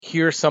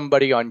hear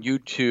somebody on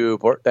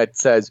YouTube or that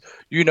says,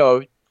 you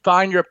know,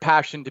 find your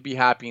passion to be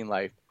happy in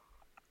life.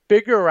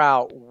 Figure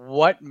out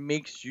what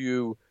makes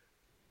you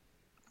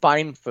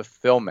find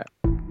fulfillment.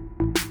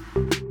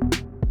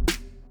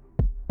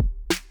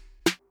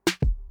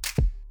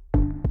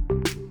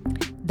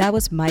 That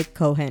was Mike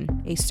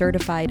Cohen, a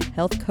certified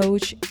health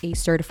coach, a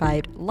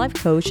certified life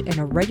coach, and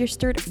a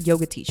registered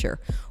yoga teacher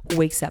who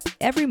wakes up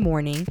every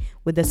morning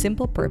with a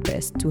simple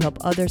purpose to help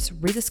others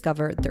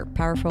rediscover their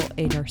powerful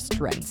inner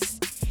strengths.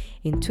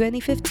 In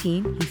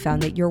 2015, he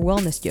founded Your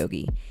Wellness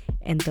Yogi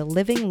and the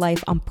Living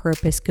Life on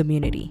Purpose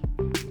community,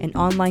 an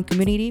online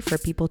community for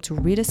people to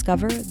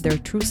rediscover their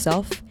true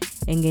self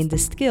and gain the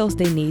skills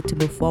they need to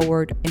move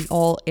forward in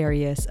all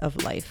areas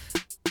of life.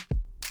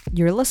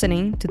 You're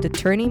listening to the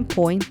Turning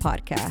Point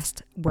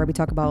Podcast, where we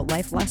talk about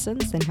life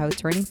lessons and how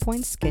turning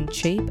points can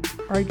shape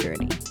our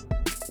journey.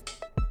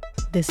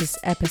 This is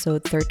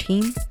episode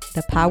 13,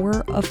 The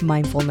Power of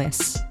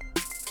Mindfulness.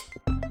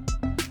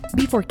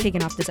 Before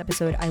kicking off this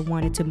episode, I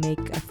wanted to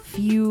make a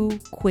few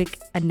quick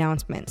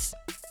announcements.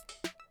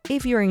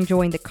 If you're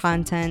enjoying the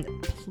content,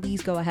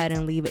 please go ahead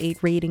and leave a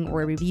rating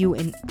or a review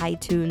in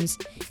iTunes.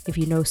 If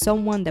you know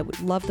someone that would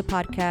love the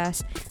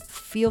podcast,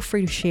 feel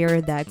free to share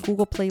that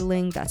Google Play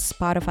link, that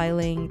Spotify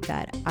link,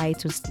 that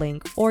iTunes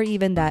link, or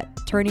even that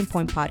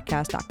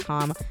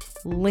turningpointpodcast.com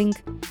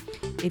link.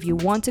 If you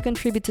want to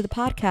contribute to the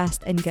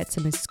podcast and get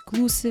some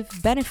exclusive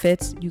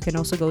benefits, you can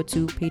also go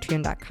to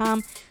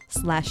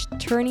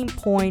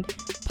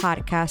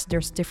patreon.com/turningpointpodcast.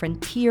 There's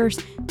different tiers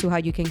to how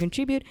you can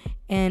contribute,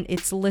 and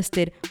it's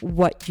listed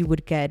what you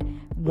would get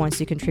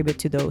once you contribute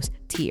to those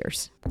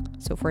tiers.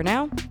 So for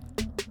now,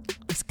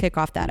 let's kick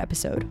off that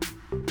episode.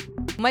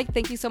 Mike,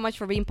 thank you so much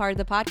for being part of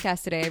the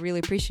podcast today. I really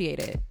appreciate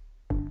it.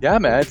 Yeah,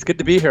 man, it's good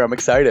to be here. I'm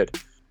excited.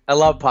 I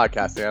love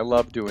podcasting. I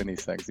love doing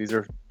these things.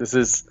 This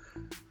is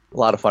a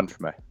lot of fun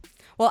for me.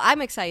 Well,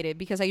 I'm excited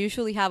because I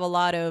usually have a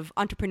lot of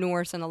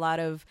entrepreneurs and a lot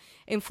of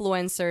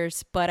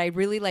influencers, but I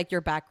really like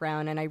your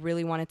background and I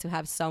really wanted to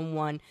have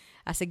someone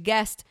as a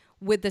guest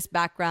with this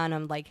background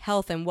on like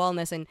health and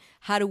wellness and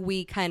how do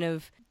we kind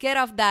of get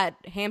off that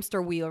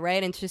hamster wheel,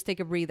 right? And just take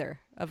a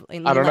breather. I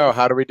don't know.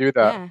 How do we do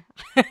that?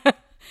 Yeah.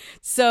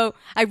 So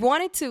I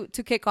wanted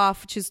to kick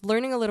off just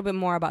learning a little bit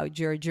more about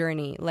your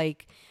journey.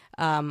 Like,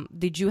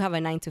 did you have a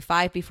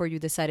 9-to-5 before you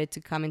decided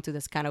to come into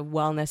this kind of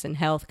wellness and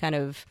health kind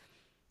of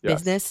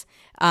business?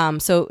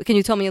 So can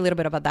you tell me a little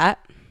bit about that?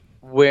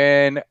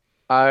 When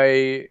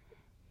I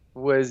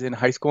was in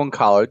high school and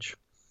college,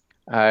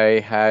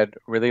 I had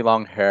really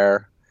long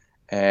hair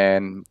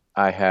and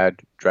I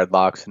had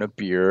dreadlocks and a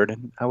beard.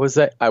 And I was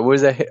a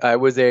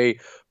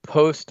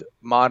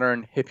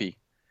postmodern hippie.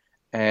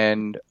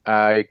 And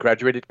I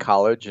graduated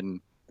college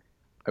and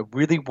I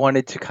really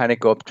wanted to kind of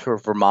go up to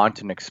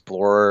Vermont and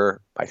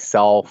explore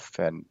myself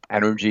and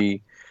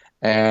energy,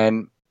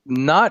 and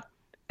not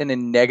in a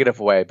negative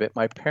way, but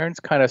my parents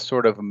kind of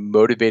sort of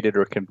motivated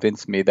or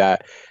convinced me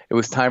that it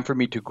was time for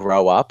me to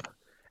grow up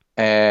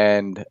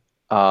and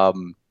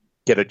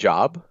get a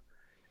job.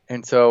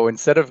 And so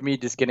instead of me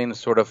just getting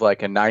sort of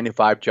like a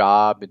 9-to-5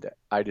 job,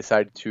 I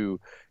decided to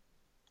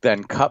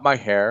then cut my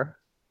hair,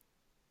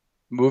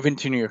 move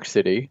into New York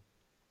City.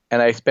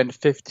 And I spent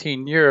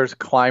 15 years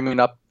climbing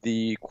up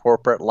the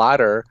corporate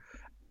ladder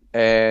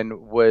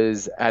and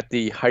was at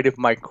the height of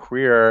my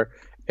career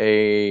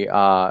a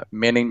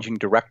managing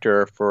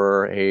director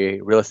for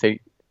a real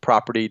estate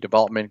property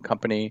development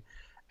company.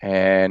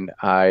 And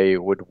I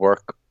would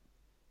work,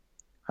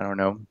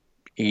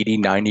 80,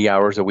 90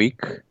 hours a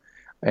week.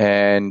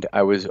 And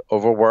I was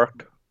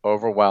overworked,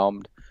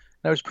 overwhelmed.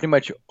 And I was pretty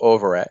much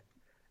over it.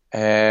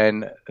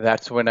 And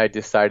that's when I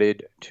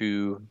decided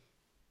to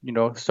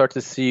start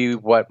to see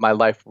what my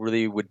life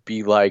really would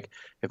be like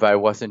if I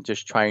wasn't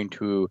just trying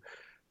to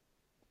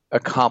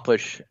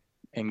accomplish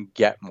and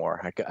get more.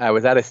 I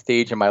was at a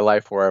stage in my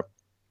life where,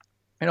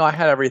 I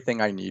had everything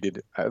I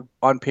needed.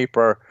 On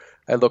paper,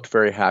 I looked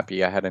very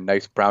happy. I had a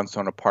nice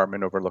brownstone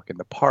apartment overlooking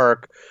the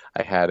park.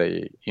 I had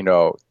a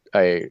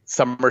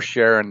summer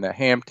share in the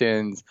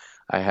Hamptons.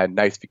 I had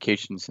nice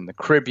vacations in the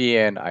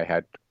Caribbean. I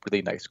had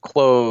really nice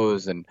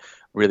clothes and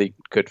really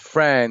good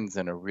friends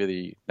and a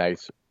really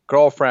nice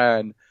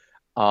girlfriend.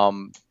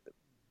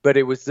 But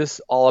it was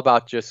just all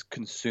about just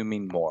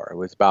consuming more. It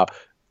was about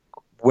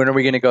when are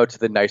we going to go to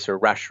the nicer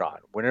restaurant?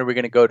 When are we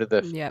going to go to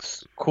the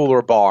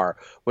cooler bar?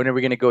 When are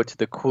we going to go to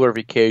the cooler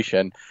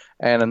vacation?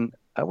 And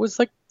I was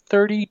like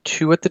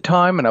 32 at the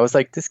time. And I was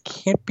like, this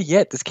can't be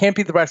it. This can't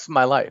be the rest of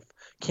my life.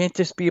 It can't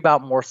just be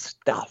about more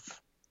stuff.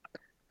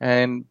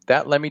 And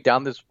that led me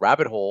down this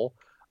rabbit hole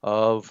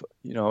of,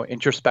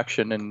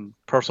 introspection and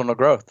personal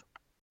growth.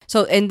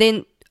 So, and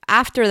then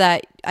after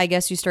that, I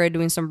guess you started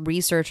doing some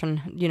research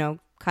on,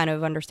 kind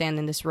of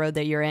understanding this road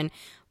that you're in,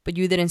 but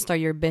you didn't start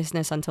your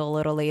business until a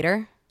little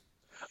later?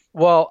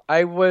 Well,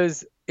 I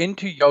was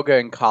into yoga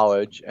in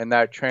college, and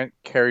that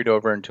carried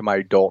over into my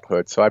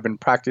adulthood. So I've been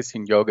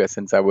practicing yoga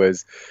since I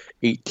was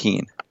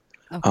 18.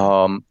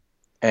 Okay.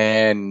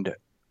 And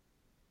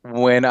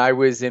when I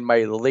was in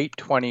my late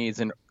 20s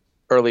and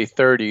early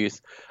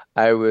 30s,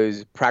 I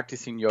was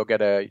practicing yoga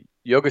at a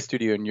yoga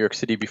studio in New York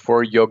City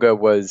before yoga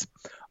was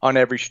on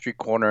every street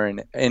corner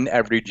and in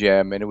every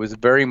gym. And it was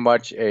very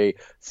much a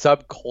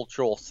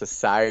subcultural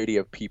society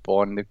of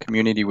people, and the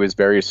community was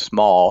very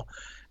small.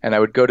 And I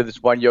would go to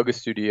this one yoga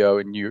studio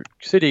in New York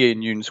City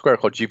in Union Square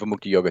called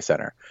Jivamukti Yoga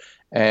Center.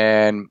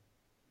 And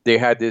they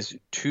had this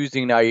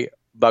Tuesday night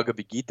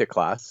Bhagavad Gita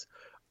class.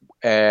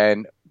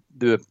 And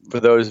for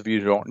those of you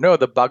who don't know,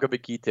 the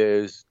Bhagavad Gita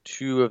is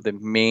two of the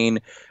main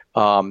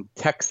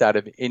texts out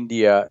of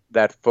India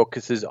that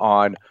focuses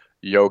on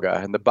yoga.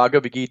 And the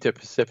Bhagavad Gita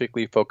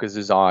specifically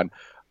focuses on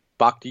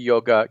Bhakti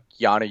Yoga,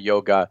 Jnana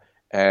Yoga,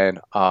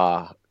 and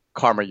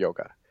Karma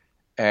Yoga.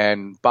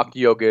 And Bhakti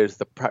Yoga is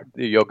the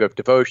yoga of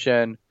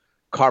devotion.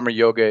 Karma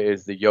Yoga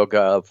is the yoga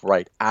of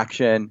right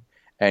action.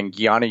 And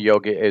Jnana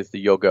Yoga is the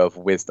yoga of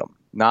wisdom.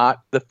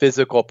 Not the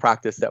physical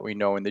practice that we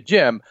know in the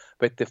gym,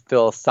 but the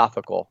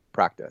philosophical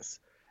practice.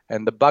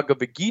 And the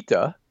Bhagavad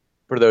Gita,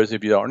 for those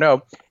of you who don't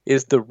know,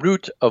 is the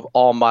root of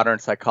all modern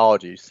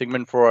psychology.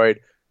 Sigmund Freud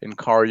and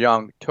Carl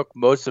Jung took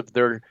most of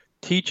their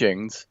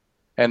teachings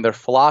and their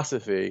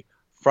philosophy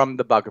from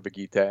the Bhagavad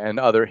Gita and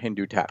other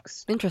Hindu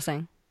texts.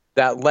 Interesting.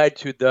 That led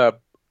to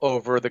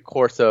over the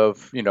course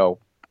of,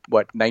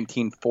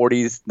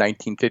 1940s,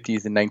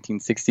 1950s, and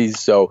 1960s.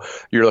 So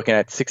you're looking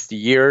at 60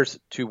 years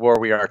to where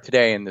we are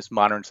today in this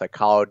modern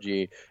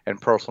psychology and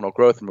personal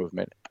growth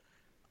movement.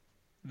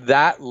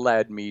 That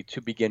led me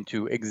to begin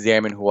to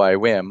examine who I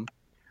am,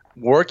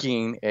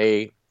 working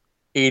a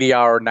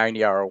 80-hour,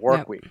 90-hour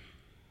work week,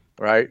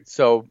 right?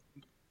 So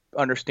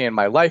understand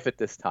my life at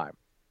this time.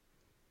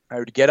 I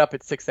would get up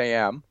at 6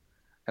 a.m.,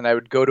 and I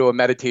would go to a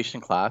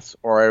meditation class,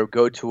 or I would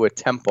go to a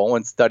temple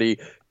and study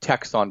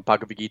texts on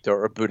Bhagavad Gita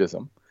or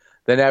Buddhism.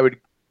 Then I would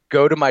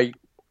go to my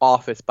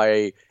office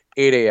by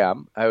 8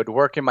 a.m. I would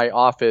work in my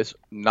office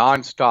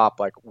nonstop,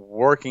 like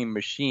working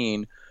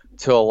machine,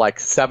 till like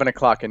 7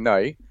 o'clock at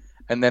night.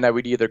 And then I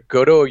would either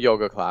go to a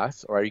yoga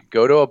class, or I'd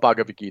go to a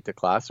Bhagavad Gita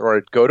class, or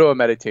I'd go to a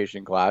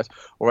meditation class,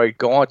 or I'd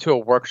go on to a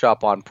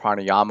workshop on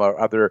pranayama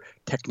or other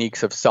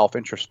techniques of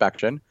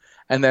self-introspection.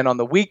 And then on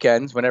the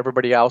weekends, when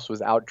everybody else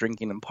was out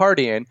drinking and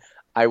partying,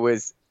 I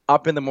was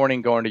up in the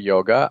morning going to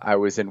yoga. I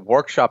was in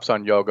workshops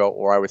on yoga,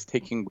 or I was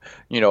taking,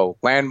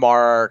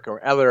 landmark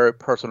or other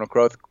personal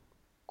growth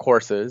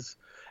courses.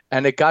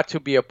 And it got to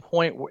be a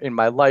point in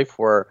my life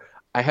where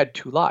I had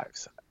two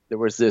lives. There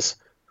was this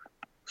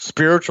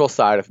spiritual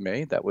side of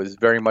me that was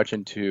very much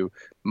into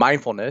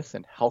mindfulness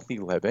and healthy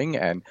living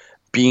and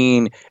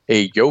being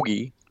a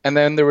yogi. And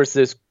then there was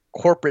this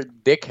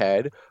corporate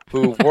dickhead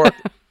who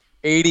worked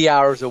 80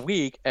 hours a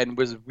week and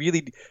was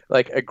really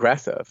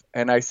aggressive.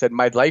 And I said,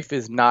 my life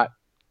is not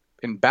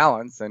in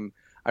balance, and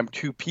I'm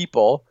two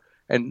people.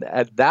 And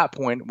at that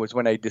point was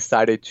when I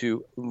decided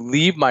to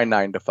leave my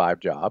 9-to-5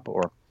 job,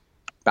 or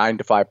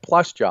 9-to-5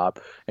 plus job,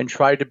 and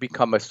try to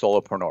become a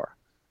solopreneur.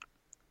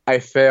 I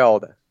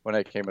failed when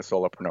I became a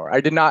solopreneur.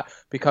 I did not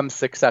become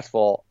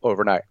successful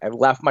overnight. I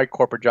left my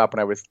corporate job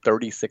when I was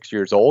 36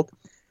 years old.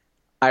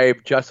 I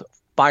just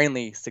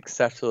finally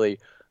successfully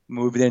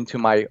moved into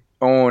my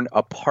own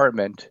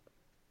apartment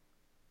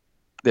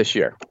this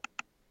year.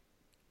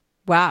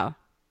 Wow.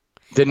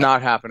 Did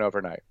not happen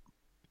overnight.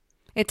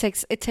 It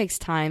takes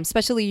time,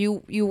 especially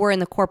you were in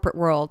the corporate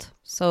world,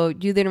 so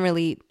you didn't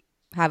really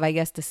have, I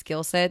guess, the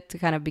skill set to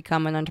kind of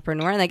become an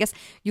entrepreneur. And I guess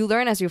you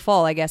learn as you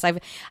fall. I guess I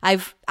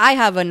have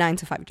a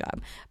 9-to-5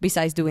 job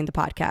besides doing the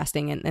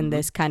podcasting and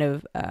this kind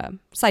of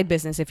side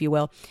business, if you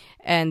will.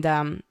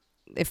 And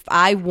if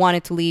I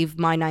wanted to leave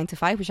my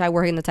 9-to-5, which I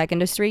work in the tech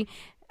industry,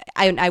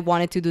 I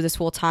wanted to do this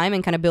full time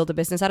and kind of build a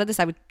business out of this,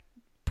 I would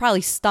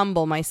probably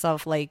stumble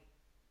myself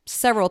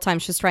several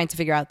times just trying to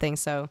figure out things.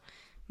 So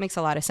makes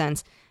a lot of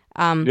sense.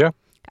 I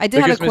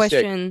did have a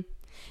question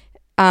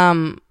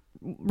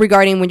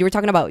regarding when you were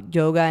talking about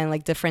yoga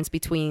and difference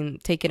between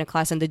taking a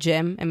class in the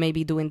gym and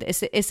maybe doing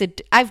this. Is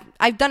it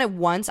I've done it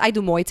once. I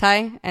do Muay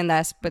Thai,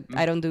 but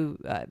I don't do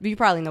you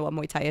probably know what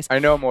Muay Thai is. I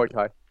know Muay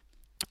Thai.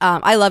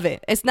 I love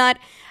it. It's not,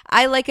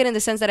 I like it in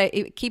the sense that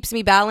it keeps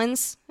me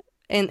balanced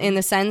in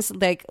the sense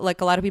like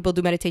a lot of people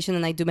do meditation,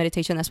 and I do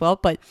meditation as well,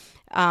 but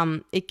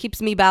it keeps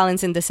me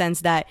balanced in the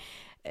sense that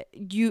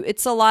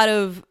it's a lot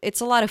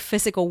of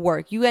physical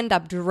work. You end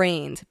up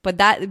drained, but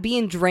that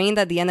being drained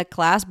at the end of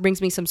class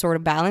brings me some sort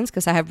of balance,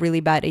 because I have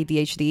really bad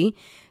ADHD.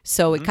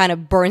 So it kind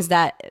of burns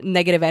that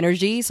negative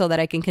energy so that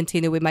I can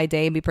continue with my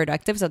day and be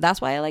productive. So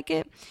that's why I like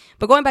it.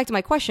 But going back to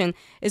my question,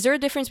 is there a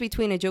difference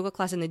between a yoga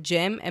class in the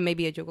gym and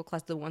maybe a yoga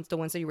class the ones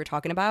that you were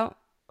talking about?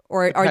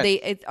 Or are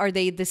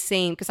they the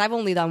same? Because I've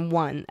only done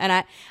one,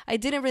 and I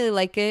didn't really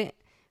like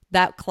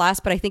that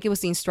class, but I think it was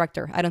the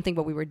instructor. I don't think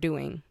what we were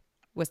doing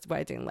was what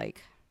I didn't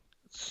like.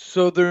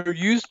 So there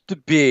used to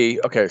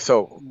be, okay,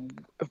 so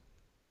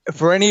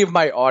for any of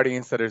my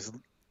audience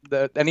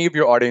any of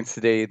your audience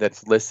today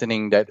that's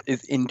listening that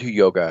is into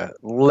yoga,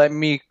 let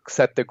me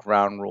set the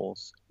ground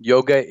rules.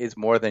 Yoga is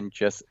more than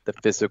just the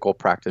physical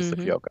practice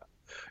of yoga.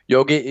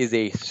 Yoga is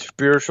a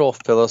spiritual,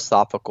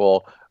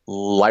 philosophical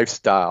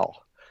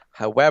lifestyle.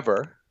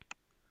 However,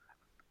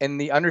 in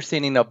the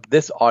understanding of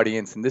this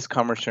audience and this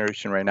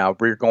conversation right now,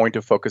 we're going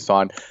to focus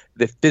on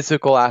the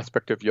physical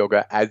aspect of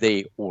yoga as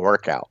a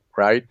workout,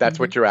 right? That's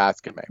what you're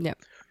asking me. Yeah.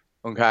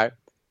 Okay.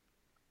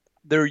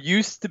 There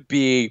used to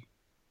be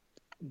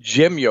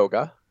gym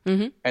yoga,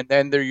 and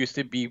then there used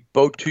to be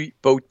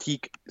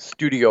boutique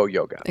studio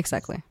yoga.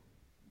 Exactly.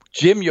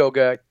 Gym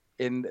yoga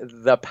in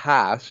the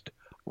past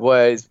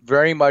was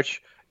very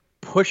much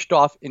pushed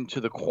off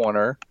into the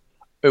corner.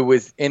 It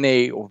was in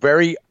a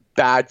very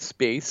bad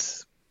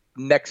space,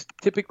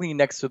 typically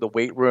next to the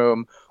weight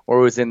room, or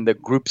it was in the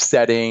group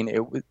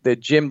setting. The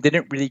gym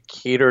didn't really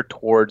cater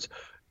towards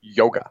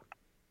yoga.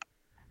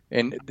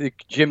 And the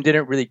gym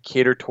didn't really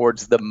cater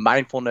towards the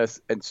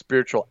mindfulness and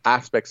spiritual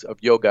aspects of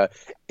yoga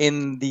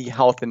in the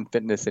health and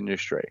fitness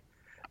industry.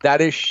 That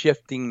is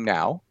shifting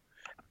now,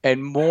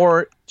 and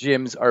more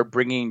gyms are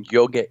bringing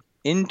yoga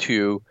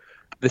into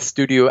the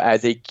studio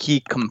as a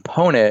key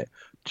component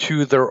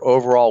to their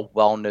overall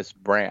wellness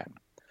brand.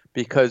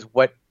 Because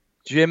what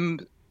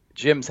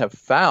gyms have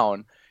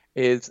found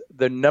is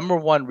the number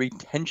one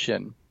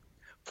retention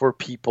for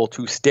people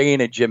to stay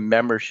in a gym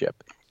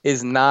membership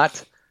is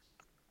not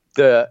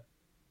the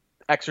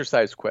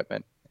exercise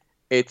equipment,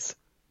 it's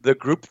the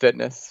group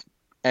fitness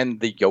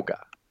and the yoga.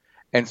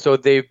 And so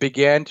they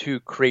began to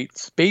create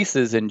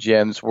spaces in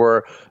gyms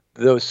where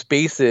those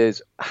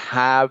spaces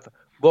have,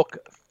 look,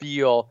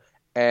 feel,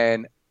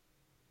 and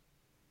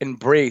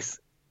embrace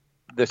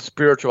the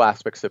spiritual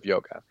aspects of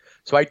yoga.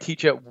 So I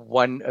teach at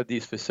one of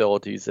these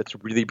facilities that's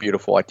really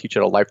beautiful. I teach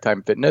at a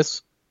Lifetime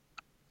Fitness.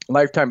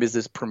 Lifetime is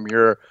this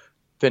premier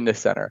fitness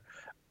center.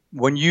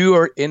 When you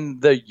are in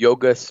the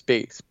yoga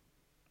space,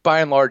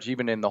 by and large,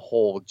 even in the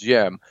whole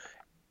gym,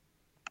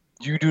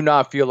 you do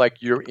not feel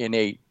like you're in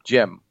a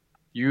gym.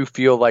 You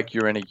feel like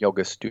you're in a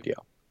yoga studio.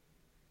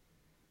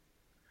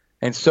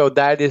 And so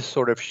that is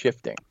sort of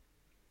shifting.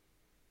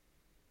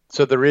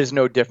 So there is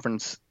no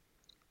difference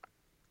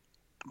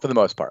for the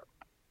most part.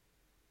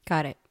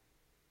 Got it.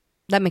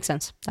 That makes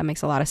sense. That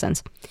makes a lot of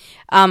sense.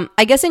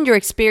 I guess in your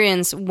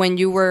experience, when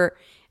you were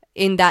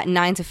in that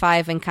 9 to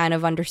 5 and kind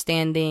of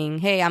understanding,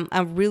 hey,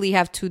 I really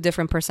have two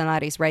different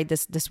personalities, right?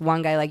 This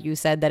one guy, like you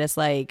said, that is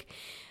like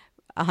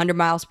 100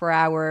 miles per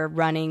hour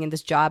running in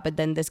this job, but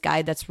then this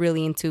guy that's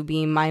really into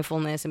being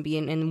mindfulness and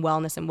being in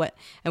wellness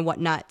and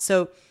whatnot.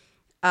 So,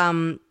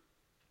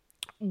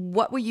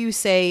 what would you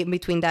say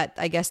between that?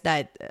 I guess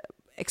that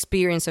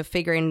experience of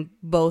figuring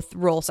both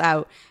roles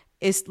out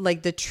is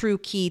like the true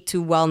key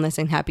to wellness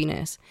and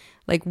happiness.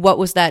 Like, what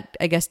was that,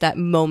 I guess, that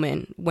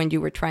moment when you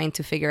were trying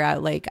to figure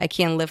out, like, I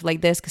can't live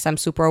like this because I'm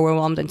super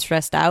overwhelmed and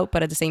stressed out,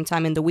 but at the same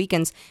time in the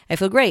weekends, I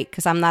feel great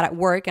because I'm not at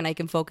work and I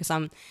can focus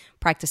on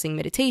practicing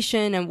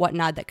meditation and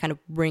whatnot that kind of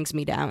brings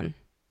me down.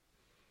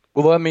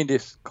 Well, let me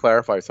just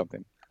clarify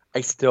something.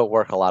 I still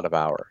work a lot of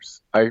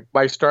hours.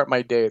 I start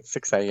my day at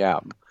 6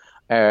 a.m.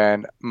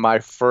 and my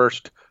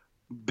first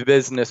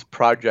business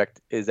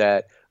project is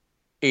at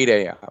 8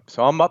 a.m.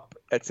 So I'm up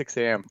at 6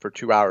 a.m. for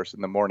 2 hours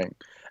in the morning.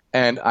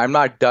 And I'm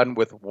not done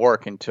with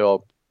work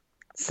until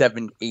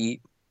 7,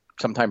 8,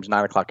 sometimes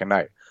 9 o'clock at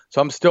night.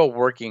 So I'm still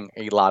working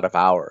a lot of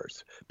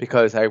hours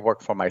because I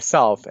work for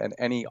myself. And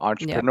any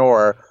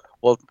entrepreneur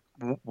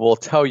will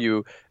tell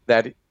you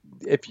that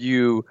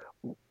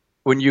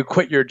when you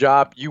quit your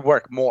job, you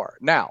work more.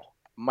 Now,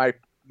 my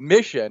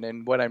mission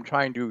and what I'm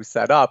trying to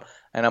set up,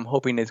 and I'm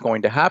hoping is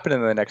going to happen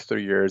in the next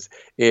 3 years,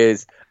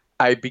 is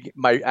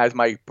as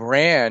my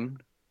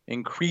brand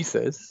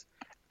increases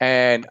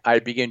and I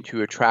begin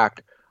to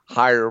attract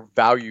higher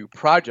value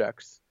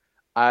projects,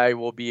 I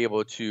will be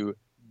able to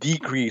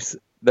decrease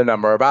the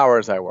number of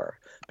hours I work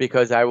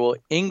because I will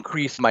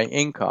increase my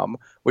income,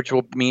 which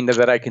will mean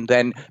that I can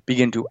then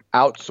begin to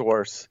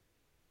outsource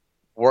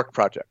work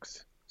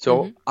projects.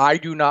 So I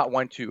do not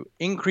want to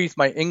increase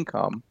my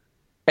income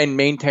and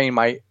maintain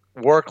my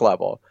work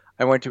level.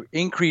 I want to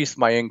increase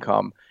my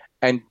income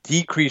and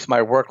decrease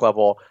my work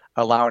level,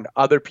 allowing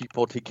other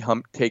people to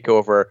come take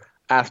over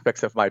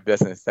aspects of my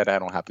business that I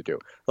don't have to do,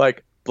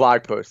 like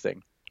blog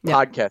posting,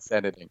 podcast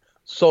editing,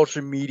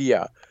 social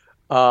media,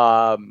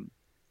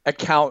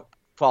 account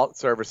fault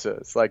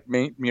services, like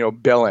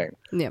billing.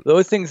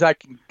 Those things I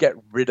can get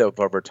rid of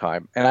over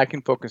time, and I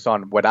can focus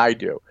on what I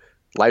do: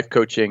 life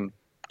coaching,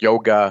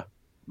 yoga,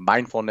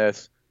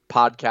 mindfulness,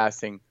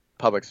 podcasting,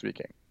 public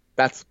speaking.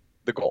 That's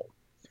the goal.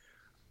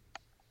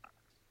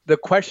 The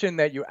question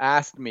that you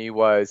asked me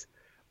was,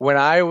 when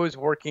I was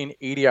working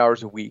 80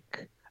 hours a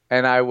week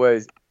and I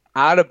was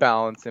out of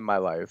balance in my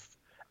life,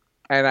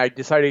 and I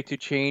decided to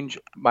change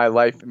my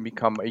life and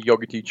become a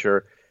yoga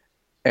teacher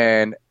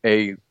and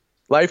a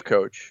life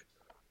coach,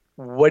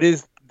 what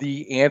is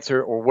the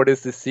answer, or what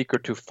is the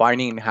secret to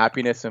finding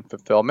happiness and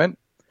fulfillment?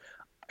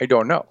 I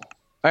don't know.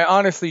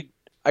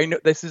 I know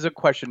this is a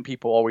question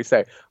people always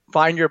say.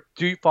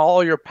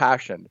 Follow your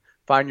passion,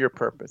 find your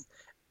purpose.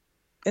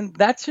 And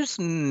that's just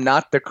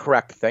not the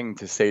correct thing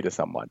to say to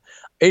someone.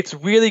 It's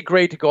really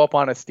great to go up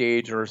on a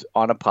stage or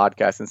on a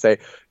podcast and say,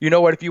 you know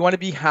what, if you want to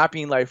be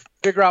happy in life,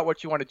 figure out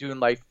what you want to do in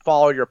life,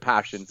 follow your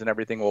passions, and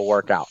everything will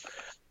work out.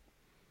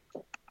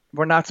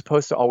 we're not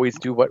supposed to always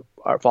do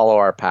follow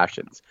our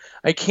passions.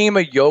 I became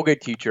a yoga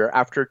teacher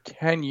after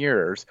 10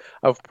 years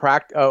of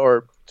practice,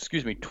 or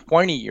excuse me,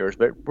 20 years,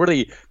 but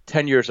really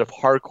 10 years of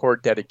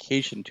hardcore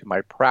dedication to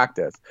my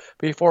practice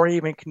before I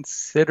even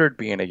considered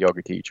being a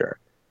yoga teacher.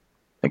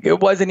 Like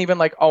it wasn't even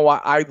like, oh,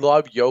 I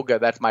love yoga.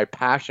 That's my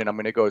passion. I'm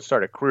going to go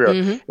start a career.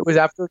 Mm-hmm. It was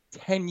after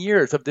 10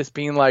 years of this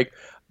being like,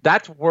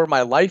 that's where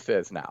my life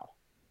is now.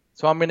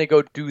 So I'm going to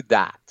go do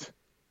that.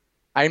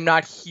 I'm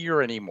not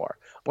here anymore.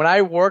 When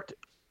I worked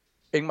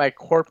in my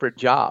corporate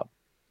job,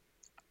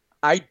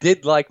 I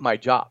did like my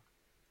job.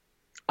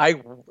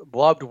 I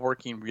loved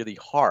working really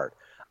hard.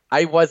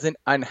 I wasn't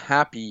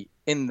unhappy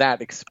in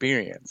that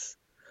experience.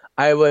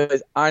 I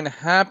was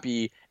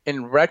unhappy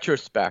in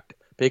retrospect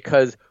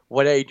because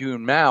what I do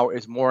now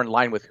is more in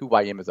line with who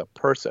I am as a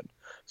person.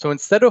 So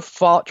instead of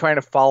trying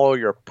to follow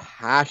your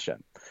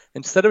passion,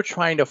 instead of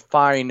trying to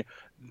find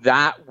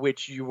that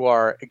which you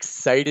are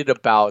excited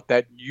about,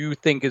 that you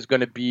think is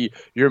going to be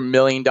your $1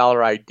 million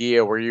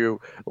idea, where you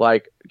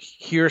like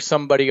hear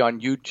somebody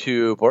on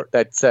YouTube or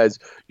that says,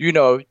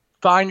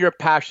 find your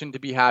passion to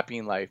be happy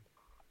in life.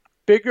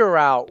 Figure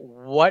out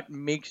what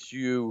makes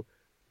you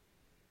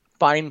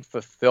find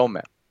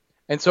fulfillment.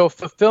 And so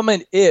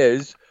fulfillment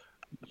is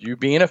you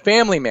being a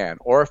family man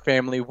or a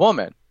family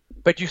woman,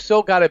 but you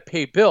still got to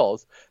pay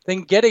bills.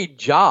 Then get a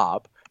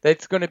job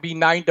that's going to be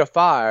 9 to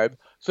 5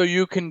 so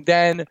you can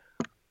then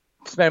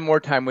spend more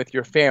time with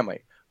your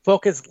family.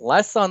 Focus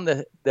less on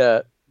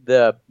the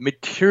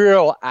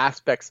material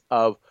aspects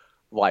of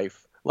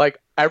life.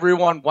 Like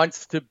everyone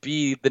wants to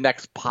be the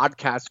next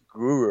podcast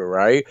guru,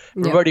 right?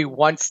 Yeah. Everybody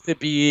wants to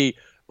be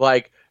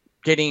like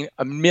getting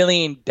 1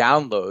 million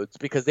downloads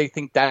because they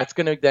think that's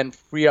going to then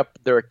free up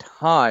their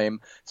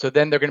time. So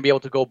then they're going to be able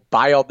to go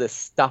buy all this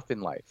stuff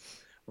in life.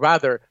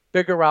 Rather,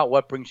 figure out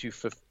what brings you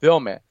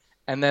fulfillment,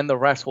 and then the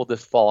rest will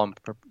just fall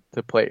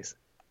into place.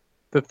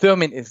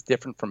 Fulfillment is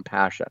different from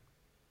passion.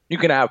 You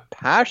can have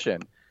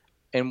passion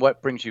in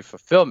what brings you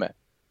fulfillment,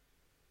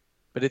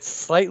 but it's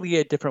slightly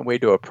a different way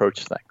to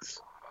approach things.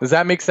 Does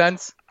that make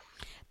sense?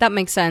 That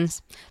makes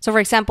sense. So, for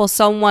example,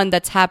 someone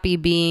that's happy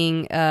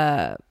being,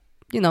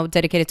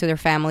 dedicated to their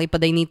family,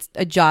 but they need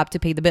a job to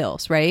pay the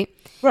bills, right?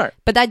 Right.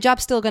 But that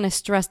job's still going to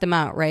stress them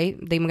out, right?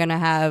 They're going to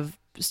have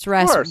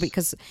stress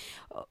because.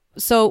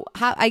 So,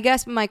 I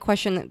guess my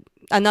question,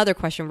 another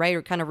question, right,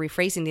 or kind of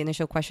rephrasing the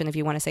initial question, if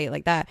you want to say it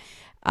like that.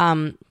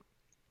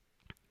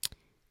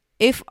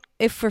 If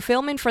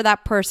fulfillment for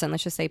that person,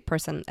 let's just say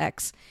person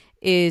X,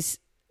 is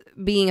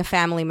being a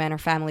family man or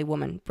family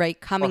woman, right?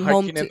 Coming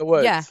home to in the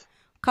woods. Yeah.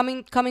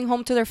 Coming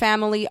home to their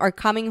family, or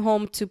coming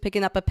home to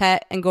picking up a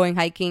pet and going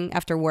hiking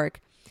after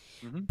work.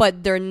 Mm-hmm.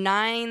 But their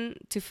 9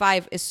 to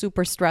 5 is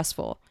super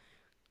stressful.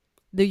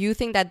 Do you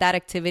think that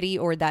activity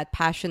or that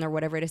passion or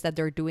whatever it is that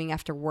they're doing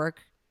after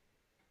work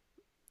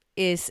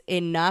is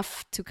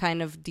enough to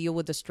kind of deal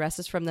with the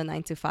stresses from the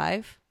 9 to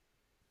 5?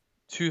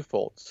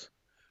 Twofolds.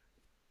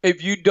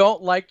 If you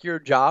don't like your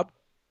job,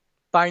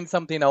 find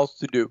something else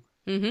to do.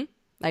 Mm-hmm.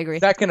 I agree.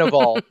 Second of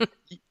all,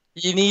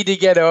 you need to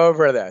get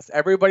over this.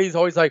 Everybody's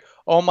always like,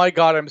 oh my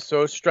God, I'm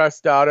so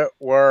stressed out at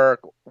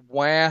work.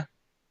 Wah.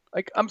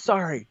 Like, I'm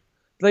sorry.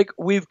 Like,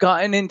 we've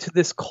gotten into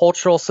this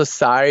cultural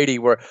society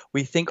where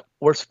we think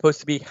we're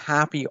supposed to be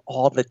happy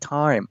all the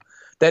time.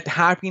 That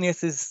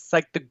happiness is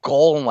like the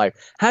goal in life.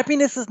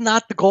 Happiness is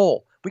not the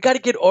goal. We got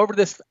to get over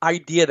this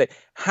idea that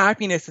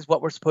happiness is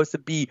what we're supposed to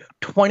be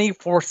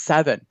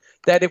 24/7.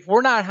 That if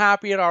we're not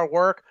happy at our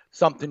work,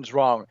 something's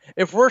wrong.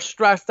 If we're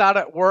stressed out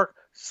at work,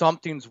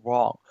 something's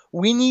wrong.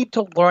 We need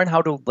to learn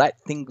how to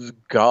let things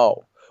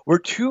go. We're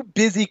too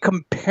busy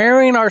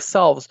comparing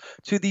ourselves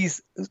to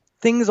these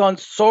things on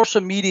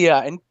social media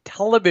and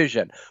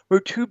television. We're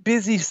too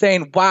busy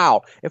saying,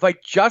 wow, if I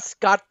just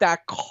got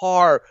that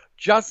car,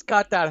 just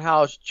got that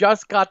house,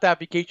 just got that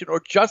vacation,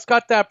 or just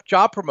got that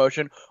job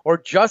promotion, or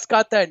just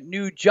got that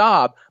new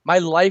job, my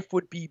life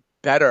would be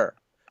better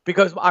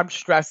because I'm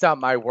stressed out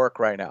my work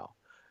right now.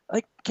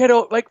 Like,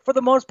 kiddo, like for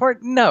the most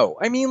part, no.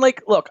 I mean,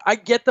 like, look, I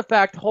get the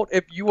fact,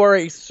 if you are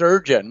a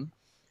surgeon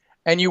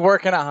and you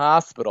work in a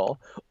hospital,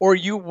 or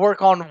you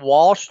work on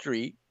Wall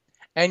Street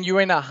and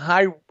you're in a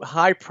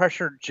high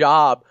pressure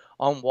job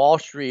on Wall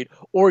Street,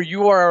 or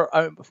you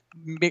are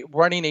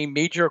running a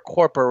major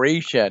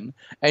corporation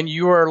and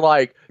you are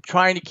like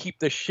trying to keep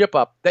the ship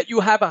up, that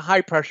you have a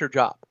high pressure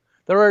job.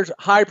 There are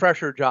high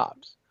pressure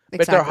jobs,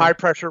 but there are high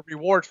pressure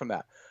rewards from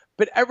that.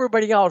 But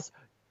everybody else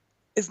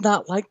is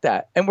not like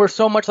that. And we're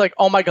so much like,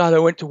 oh my God, I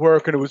went to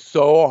work and it was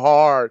so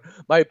hard.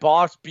 My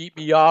boss beat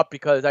me up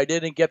because I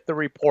didn't get the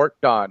report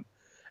done.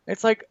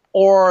 It's like,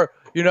 or,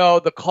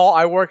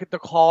 I work at the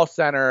call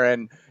center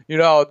and,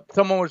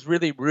 someone was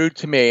really rude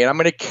to me and I'm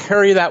going to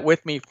carry that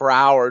with me for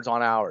hours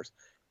on hours.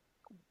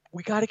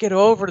 We got to get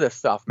over this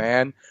stuff,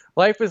 man.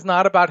 Life is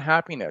not about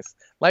happiness.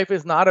 Life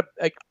is not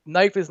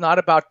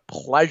about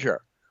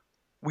pleasure.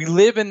 We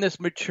live in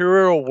this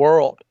material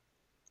world.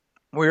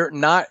 We're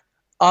not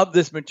of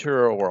this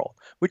material world,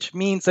 which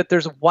means that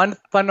there's one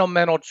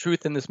fundamental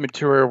truth in this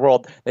material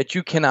world that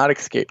you cannot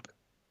escape,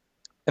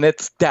 and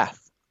it's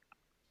death.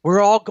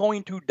 We're all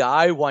going to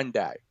die one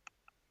day.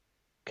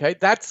 Okay?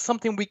 That's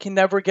something we can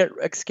never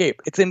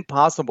escape. It's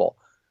impossible.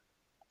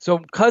 So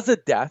because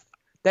of death,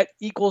 that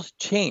equals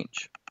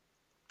change.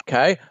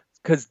 Okay?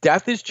 Because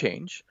death is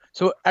change.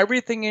 So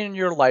everything in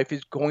your life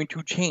is going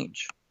to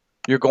change.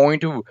 You're going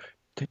to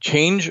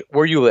change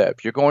where you live.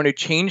 You're going to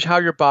change how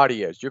your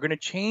body is. You're going to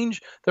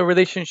change the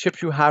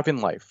relationships you have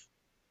in life.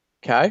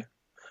 Okay?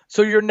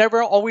 So you're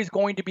never always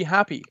going to be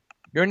happy.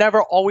 You're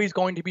never always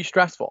going to be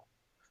stressful.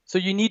 So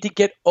you need to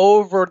get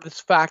over this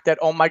fact that,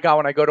 oh my God,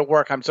 when I go to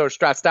work, I'm so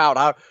stressed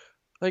out.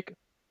 Like,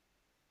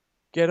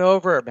 get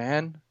over it,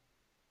 man.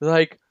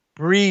 Like,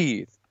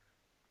 breathe.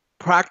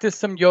 Practice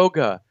some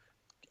yoga.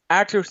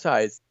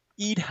 Exercise.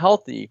 Eat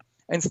healthy.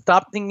 And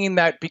stop thinking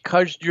that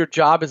because your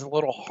job is a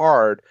little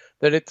hard,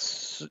 that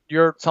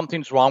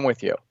something's wrong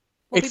with you.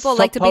 Well, people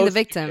like to be the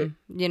victim,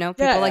 People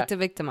like to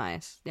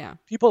victimize. Yeah.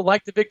 People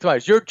like to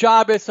victimize. Your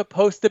job is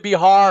supposed to be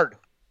hard.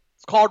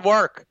 It's called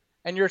work.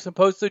 And you're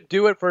supposed to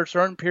do it for a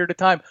certain period of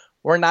time.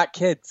 We're not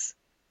kids.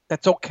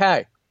 That's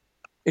okay.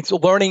 It's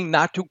learning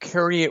not to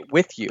carry it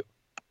with you,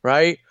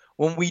 right?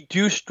 When we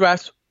do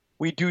stress,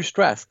 we do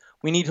stress.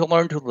 We need to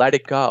learn to let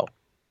it go.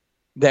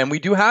 Then we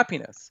do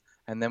happiness,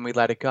 and then we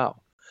let it go.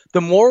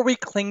 The more we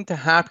cling to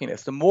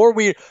happiness, the more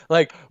we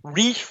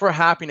reach for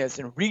happiness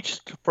and reach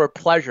for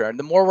pleasure, and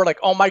the more we're like,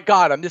 oh my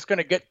God, I'm just going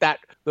to get that,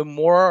 the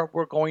more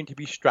we're going to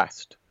be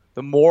stressed.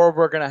 The more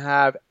we're going to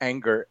have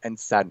anger and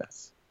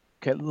sadness.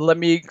 Okay, let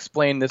me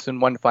explain this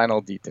in one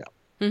final detail.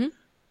 Mm-hmm.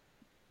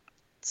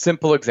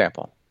 Simple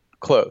example,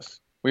 clothes.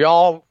 We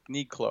all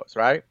need clothes,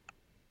 right?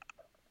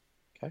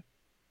 Okay.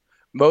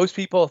 Most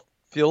people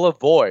feel a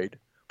void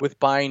with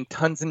buying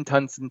tons and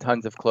tons and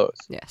tons of clothes.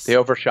 Yes. They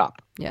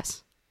overshop.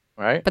 Yes.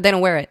 Right? But they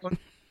don't wear it.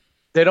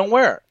 They don't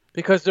wear it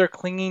because they're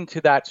clinging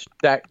to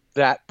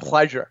that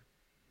pleasure.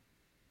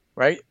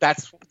 Right?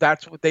 That's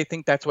what they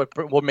think, that's what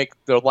will make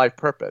their life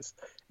purpose.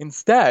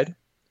 Instead,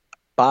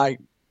 buy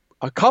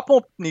a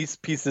couple these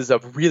pieces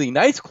of really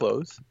nice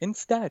clothes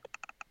instead.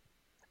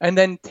 And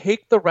then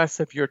take the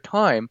rest of your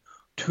time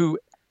to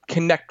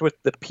connect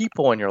with the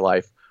people in your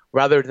life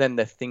rather than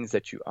the things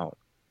that you own.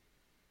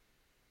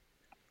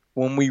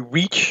 When we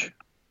reach,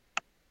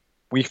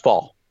 we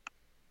fall.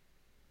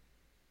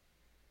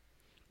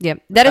 Yeah,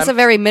 that is a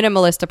very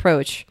minimalist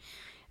approach.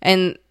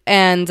 And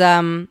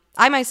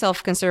I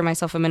myself consider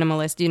myself a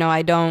minimalist.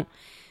 I don't,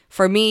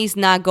 for me, it's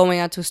not going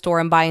out to a store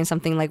and buying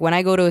something. Like when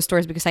I go to a store,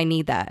 it's because I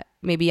need that.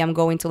 Maybe I'm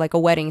going to like a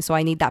wedding, so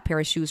I need that pair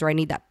of shoes or I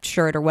need that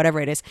shirt or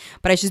whatever it is.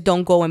 But I just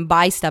don't go and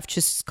buy stuff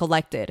just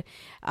collected.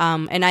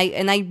 And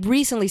I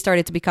recently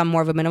started to become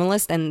more of a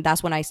minimalist, and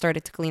that's when I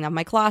started to clean up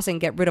my closet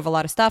and get rid of a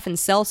lot of stuff and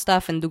sell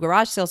stuff and do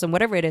garage sales and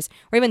whatever it is,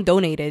 or even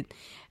donate it.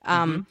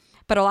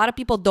 But a lot of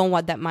people don't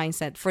want that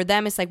mindset. For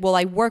them, it's like, well,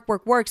 I work,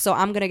 so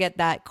I'm going to get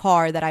that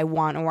car that I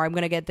want, or I'm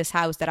going to get this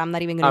house that I'm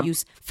not even going to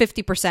use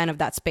 50% of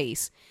that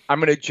space. I'm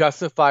going to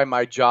justify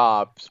my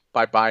jobs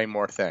by buying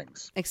more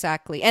things.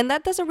 Exactly. And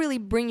that doesn't really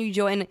bring you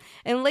joy.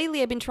 And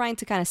lately, I've been trying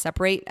to kind of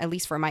separate, at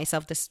least for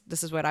myself, this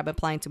is what I've been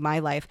applying to my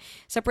life,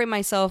 separate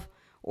myself,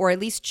 or at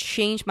least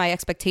change my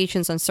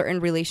expectations on certain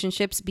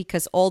relationships,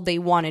 because all they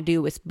want to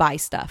do is buy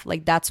stuff.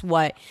 Like that's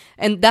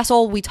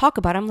all we talk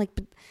about. I'm like,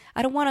 but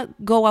I don't want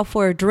to go out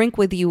for a drink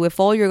with you if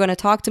all you're going to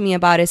talk to me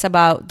about is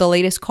about the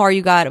latest car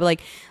you got.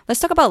 Like, let's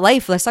talk about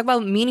life. Let's talk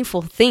about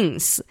meaningful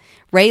things,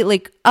 right?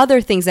 Like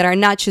other things that are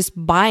not just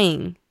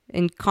buying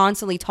and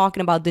constantly talking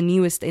about the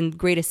newest and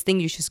greatest thing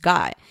you just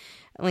got.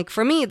 Like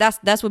for me, that's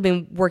what's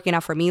been working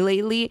out for me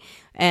lately.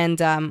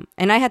 And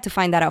I had to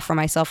find that out for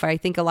myself. I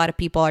think a lot of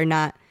people are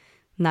not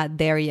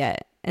there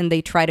yet, and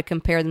they try to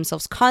compare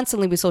themselves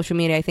constantly with social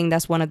media. I think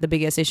that's one of the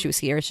biggest issues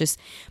here. It's just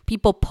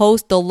people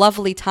post the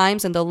lovely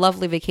times and the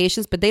lovely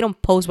vacations, but they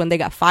don't post when they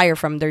got fired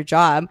from their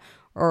job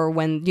or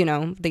when,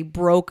 they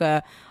broke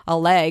a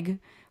leg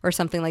or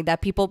something like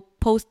that. People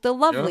post the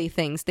lovely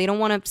things. They don't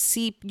want to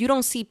see, you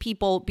don't see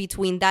people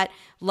between that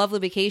lovely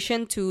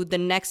vacation to the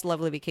next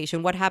lovely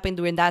vacation. What happened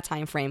during that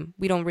time frame?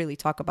 We don't really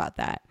talk about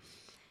that.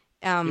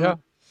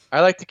 I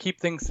like to keep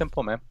things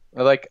simple, man.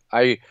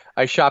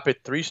 I shop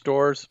at 3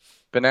 stores: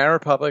 Banana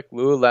Republic,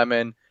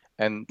 Lululemon,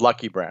 and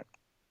Lucky Brand.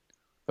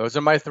 Those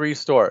are my 3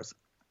 stores.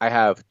 I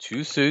have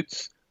 2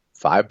 suits,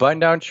 5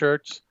 button-down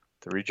shirts,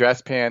 3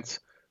 dress pants,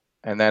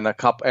 and then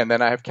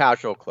I have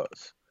casual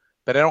clothes.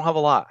 But I don't have a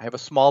lot. I have a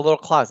small little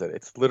closet.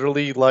 It's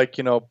literally like,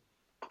 I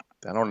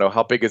don't know,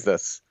 how big is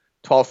this?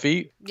 12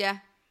 feet? Yeah,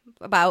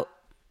 about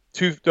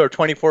 2 or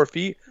 24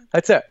 feet.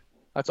 That's it.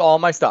 That's all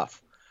my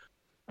stuff.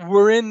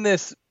 We're in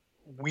this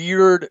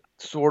weird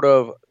sort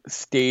of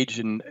stage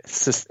in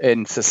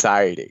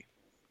society.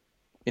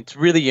 It's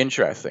really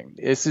interesting.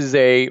 This is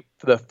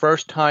the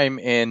first time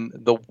in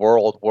the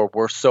world where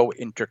we're so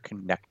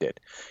interconnected.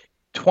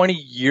 20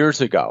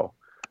 years ago,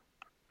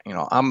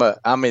 I'm a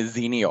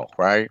Xennial,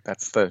 right?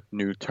 That's the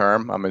new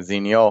term. I'm a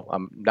Xennial.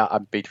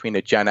 I'm between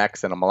a Gen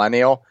X and a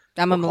millennial.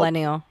 I'm a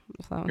millennial.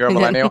 So. You're a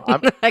millennial?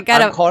 I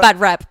got a bad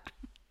rep.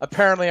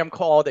 Apparently, I'm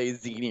called a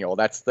Xennial.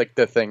 That's like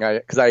the thing.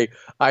 Because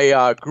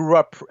I grew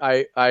up.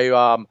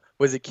 I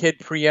was a kid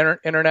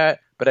pre-internet,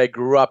 but I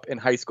grew up in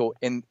high school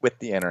with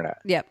the internet.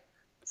 Yep.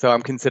 So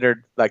I'm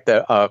considered like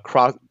the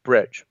cross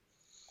bridge.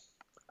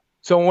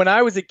 So when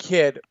I was a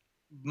kid,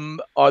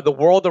 the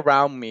world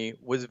around me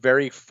was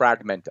very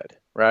fragmented,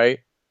 right?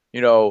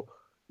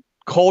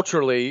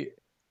 Culturally,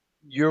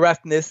 your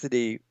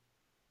ethnicity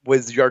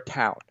was your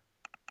town.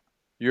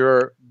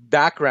 Your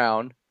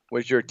background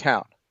was your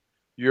town.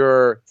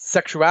 Your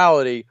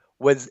sexuality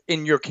was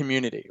in your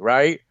community,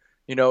 right?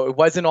 It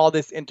wasn't all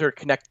this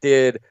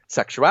interconnected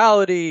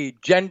sexuality,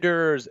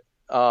 genders,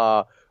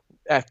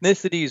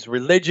 ethnicities,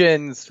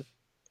 religions.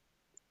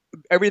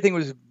 Everything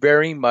was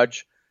very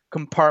much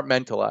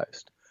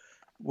compartmentalized.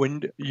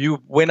 When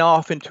you went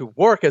off into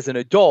work as an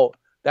adult,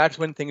 that's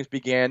when things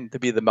began to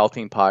be the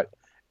melting pot,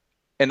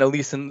 and at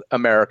least in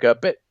America,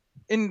 but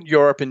in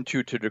Europe and to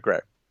a degree.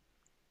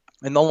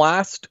 In the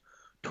last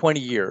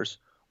 20 years,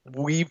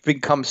 we've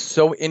become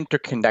so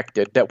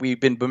interconnected that we've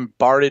been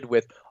bombarded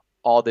with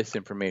all this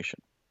information.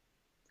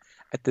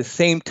 At the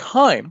same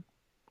time,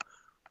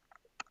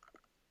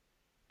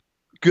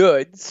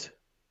 goods,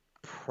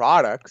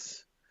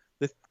 products,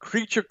 the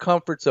creature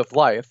comforts of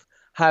life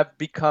have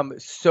become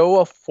so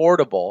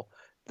affordable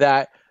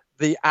that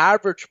the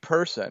average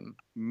person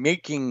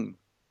making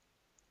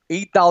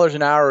 $8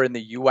 an hour in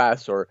the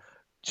US or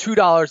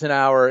 $2 an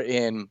hour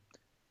in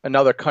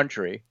another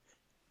country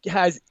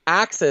has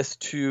access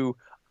to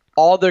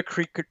all the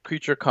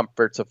creature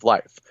comforts of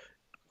life.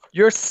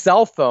 Your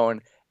cell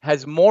phone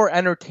has more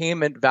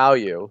entertainment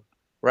value,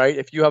 right?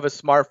 If you have a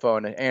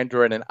smartphone, an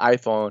Android, an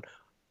iPhone,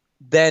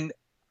 than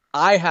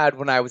I had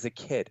when I was a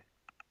kid.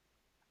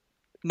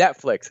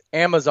 Netflix,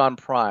 Amazon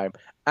Prime,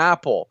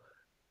 Apple,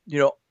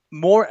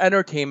 more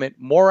entertainment,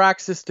 more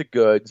access to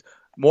goods,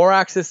 more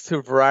access to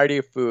a variety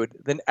of food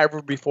than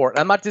ever before. And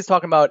I'm not just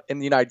talking about in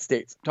the United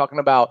States. I'm talking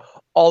about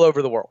all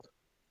over the world.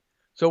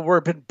 So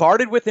we're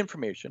bombarded with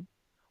information.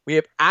 We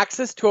have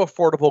access to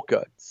affordable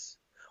goods.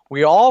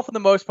 We all, for the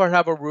most part,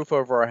 have a roof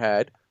over our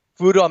head,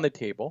 food on the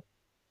table.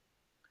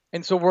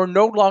 And so we're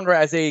no longer,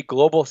 as a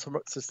global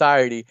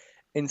society,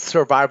 in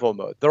survival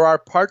mode. There are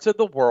parts of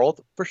the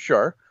world, for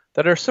sure,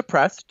 that are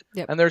suppressed,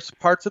 Yep. and there's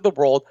parts of the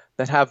world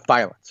that have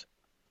violence.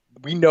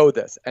 We know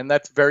this, and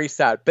that's very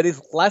sad. But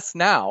it's less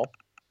now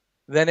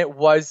than it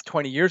was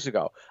 20 years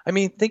ago. I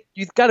mean,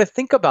 you've got to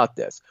think about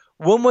this.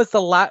 When was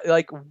the last,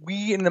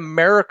 we in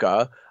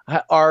America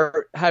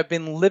have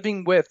been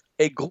living with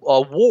a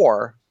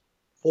war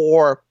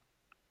for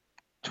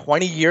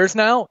 20 years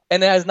now,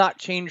 and it has not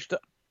changed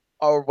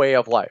our way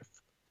of life.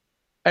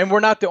 And we're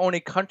not the only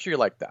country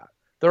like that.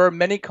 There are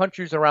many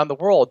countries around the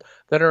world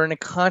that are in a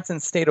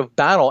constant state of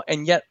battle,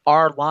 and yet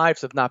our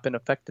lives have not been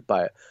affected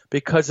by it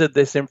because of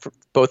this,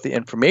 both the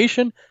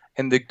information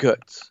and the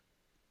goods.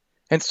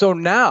 And so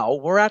now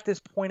we're at this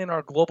point in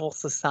our global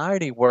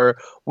society where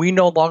we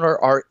no longer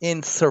are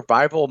in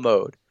survival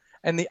mode,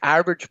 and the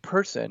average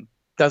person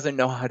doesn't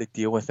know how to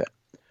deal with it.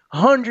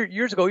 100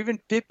 years ago, even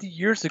 50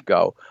 years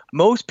ago,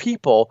 most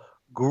people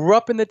grew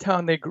up in the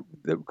town they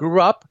grew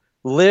up,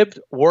 lived,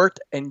 worked,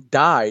 and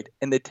died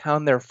in the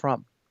town they're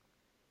from.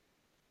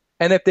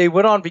 And if they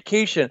went on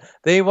vacation,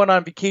 they went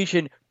on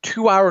vacation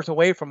 2 hours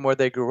away from where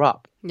they grew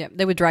up. Yeah,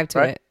 they would drive to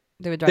right? it.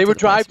 They would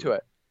drive to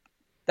it.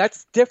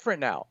 That's different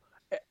now.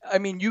 I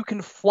mean, you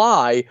can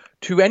fly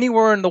to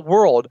anywhere in the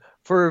world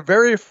for a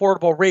very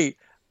affordable rate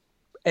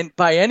and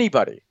by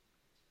anybody.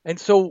 And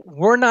so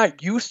we're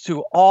not used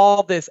to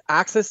all this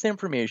access to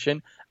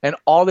information and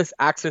all this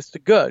access to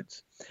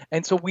goods.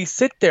 And so we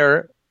sit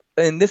there,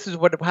 and this is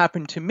what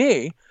happened to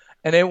me.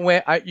 And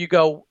you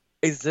go,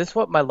 is this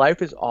what my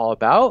life is all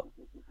about?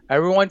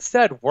 Everyone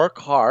said, work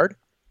hard,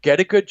 get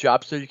a good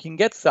job so you can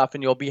get stuff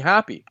and you'll be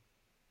happy.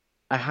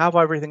 I have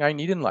everything I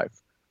need in life.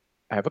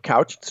 I have a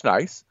couch, it's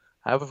nice.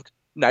 I have a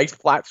nice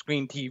flat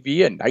screen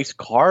TV, a nice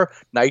car,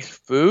 nice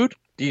food,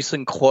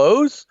 decent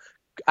clothes,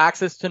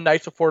 access to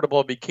nice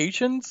affordable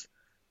vacations,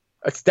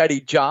 a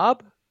steady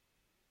job.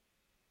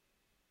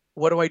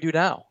 What do I do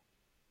now?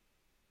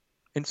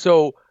 And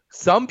so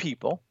some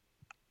people,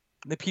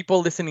 the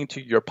people listening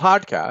to your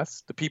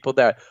podcast, the people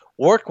that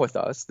work with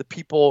us, the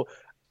people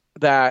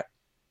that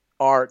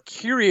are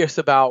curious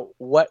about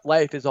what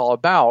life is all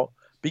about,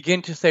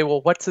 begin to say,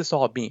 well, what's this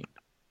all mean?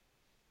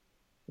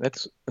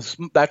 That's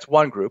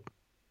one group.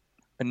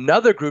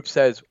 Another group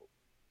says,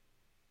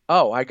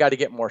 oh, I got to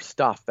get more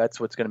stuff. That's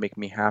what's going to make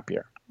me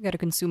happier. You got to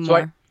consume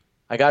more.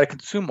 I got to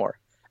consume more.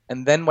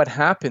 And then what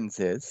happens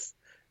is,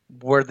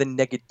 where the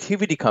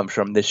negativity comes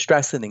from, the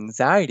stress and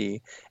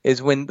anxiety,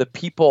 is when the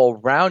people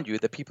around you,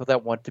 the people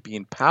that want to be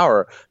in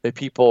power, the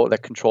people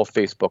that control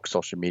Facebook,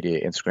 social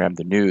media, Instagram,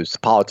 the news,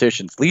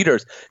 politicians,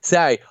 leaders,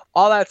 say,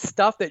 all that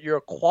stuff that you're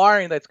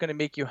acquiring that's going to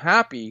make you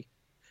happy,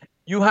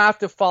 you have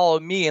to follow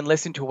me and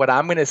listen to what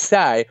I'm going to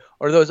say,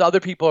 or those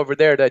other people over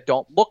there that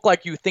don't look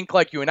like you, think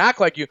like you, and act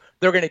like you,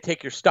 they're going to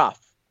take your stuff.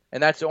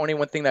 And that's the only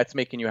one thing that's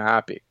making you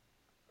happy.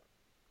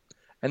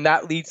 And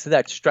that leads to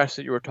that stress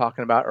that you were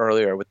talking about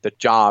earlier with the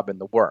job and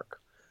the work.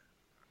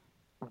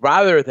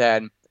 Rather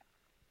than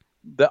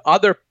the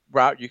other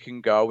route you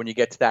can go when you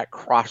get to that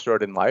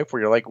crossroad in life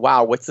where you're like,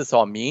 wow, what's this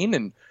all mean?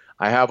 And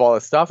I have all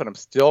this stuff and I'm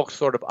still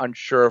sort of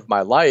unsure of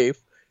my life.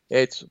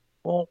 It's,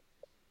 well,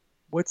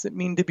 what's it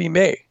mean to be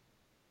me?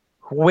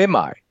 Who am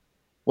I?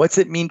 What's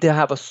it mean to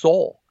have a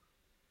soul?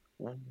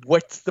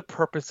 What's the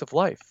purpose of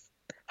life?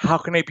 How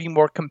can I be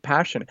more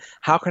compassionate?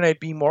 How can I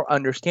be more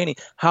understanding?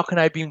 How can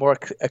I be more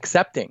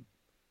accepting?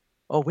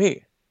 Oh,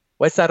 wait,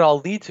 what's that all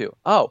lead to?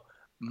 Oh,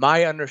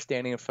 my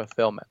understanding of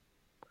fulfillment.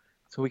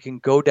 So we can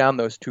go down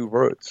those two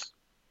roads.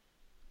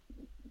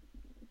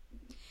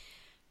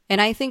 And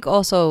I think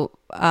also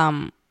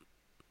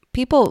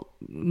people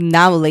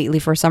now lately,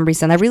 for some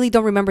reason, I really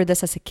don't remember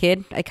this as a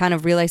kid. I kind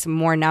of realize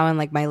more now in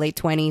like my late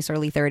 20s,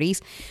 early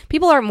 30s.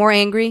 People are more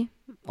angry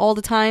all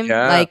the time,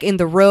 Yeah. like in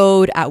the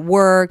road, at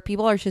work.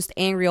 People are just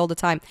angry all the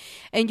time.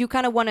 And you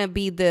kind of want to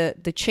be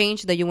the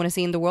change that you want to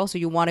see in the world. So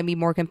you want to be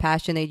more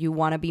compassionate. You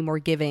want to be more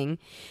giving.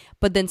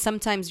 But then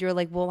sometimes you're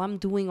like, well, I'm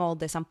doing all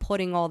this. I'm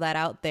putting all that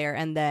out there.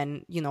 And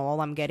then, all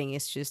I'm getting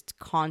is just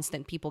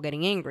constant people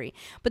getting angry.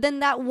 But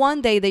then that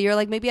one day that you're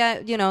like, maybe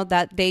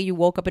that day you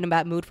woke up in a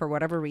bad mood for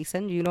whatever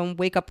reason. You don't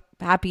wake up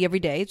happy every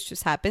day. It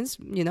just happens.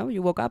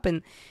 You woke up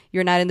and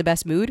you're not in the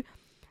best mood.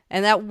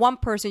 And that one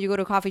person, you go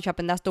to a coffee shop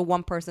and that's the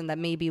one person that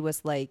maybe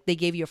was like, they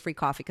gave you a free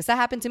coffee. Because that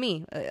happened to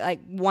me. Like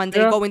one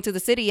day go into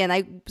the city and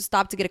I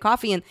stopped to get a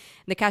coffee and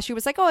the cashier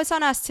was like, oh, it's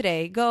on us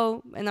today.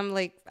 Go. And I'm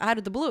like, out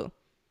of the blue.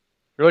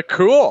 You're like,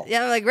 cool.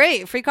 Yeah, I'm like,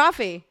 great, free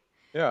coffee.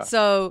 Yeah.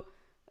 So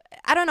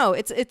I don't know.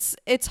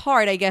 It's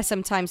hard, I guess,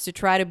 sometimes to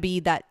try to be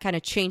that kind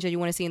of change that you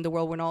want to see in the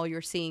world when all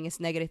you're seeing is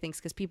negative things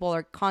because people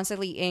are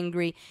constantly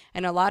angry.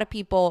 And a lot of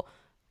people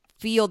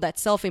feel that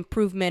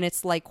self-improvement,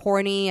 it's like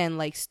corny and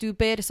like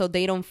stupid. So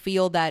they don't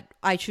feel that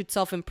I should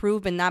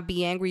self-improve and not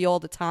be angry all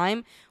the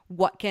time.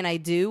 What can I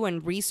do?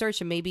 And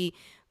research and maybe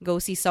go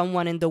see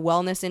someone in the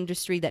wellness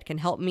industry that can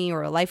help me,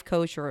 or a life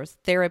coach or a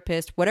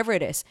therapist, whatever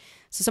it is.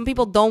 So some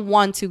people don't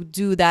want to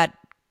do that,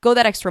 go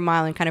that extra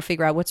mile and kind of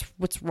figure out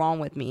what's wrong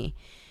with me.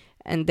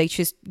 And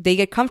they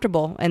get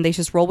comfortable and they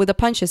just roll with the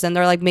punches. And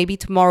they're like, maybe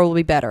tomorrow will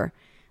be better.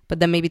 But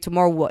then maybe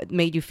tomorrow what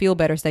made you feel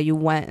better is that you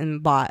went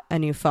and bought a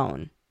new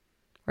phone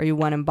or you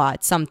went and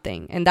bought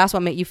something. And that's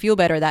what made you feel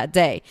better that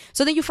day.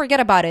 So then you forget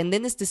about it. And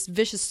then it's this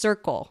vicious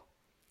circle.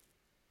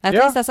 At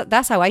least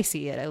that's how I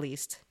see it, at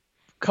least.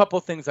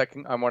 Couple things I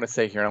want to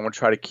say here, and I want to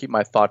try to keep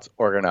my thoughts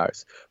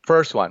organized.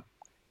 First one,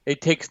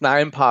 it takes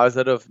 9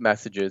 positive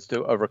messages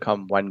to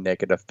overcome 1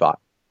 negative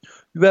thought.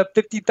 You have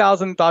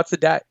 50,000 thoughts a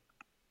day.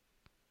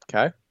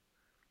 Okay?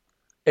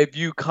 If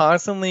you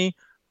constantly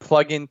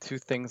plug into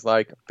things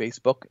like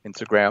Facebook,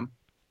 Instagram,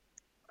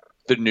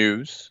 the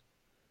news,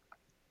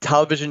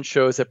 television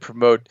shows that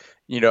promote,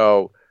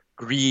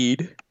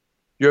 greed,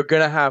 you're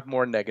going to have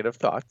more negative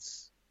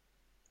thoughts.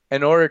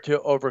 In order to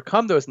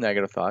overcome those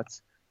negative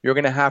thoughts, you're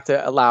going to have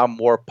to allow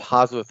more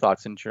positive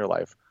thoughts into your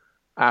life.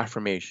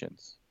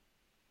 Affirmations,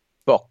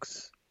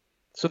 books.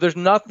 So there's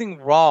nothing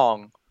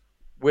wrong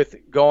with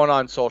going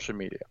on social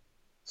media.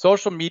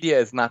 Social media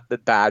is not the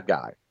bad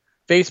guy.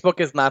 Facebook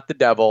is not the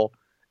devil.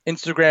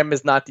 Instagram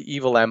is not the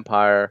evil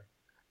empire.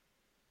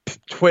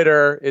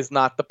 Twitter is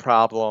not the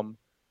problem.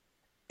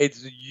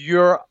 It's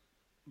you,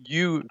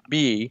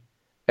 me,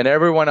 and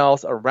everyone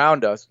else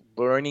around us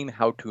learning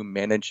how to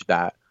manage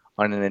that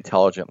on an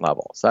intelligent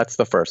level. So that's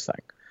the first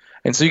thing.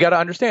 And so you got to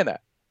understand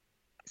that.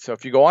 So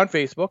if you go on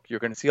Facebook, you're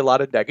going to see a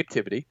lot of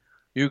negativity.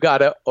 You got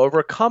to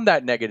overcome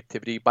that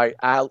negativity by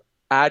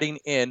adding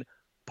in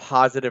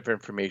positive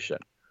information.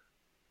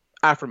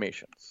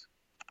 Affirmations.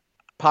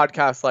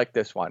 Podcasts like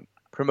this one,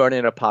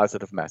 promoting a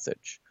positive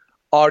message.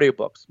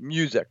 Audiobooks,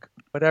 music,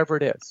 whatever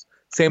it is.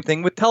 Same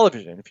thing with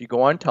television. If you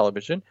go on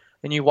television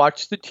and you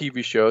watch the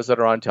TV shows that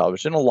are on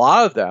television, a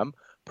lot of them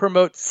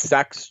promote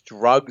sex,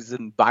 drugs,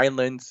 and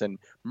violence, and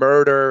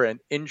murder, and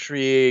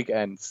intrigue,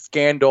 and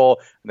scandal,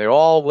 and they're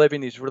all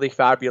living these really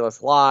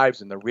fabulous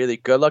lives, and they're really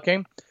good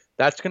looking.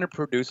 That's going to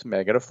produce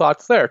negative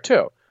thoughts there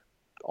too.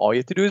 All you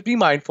have to do is be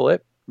mindful of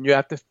it. And you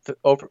have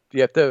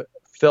to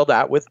fill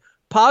that with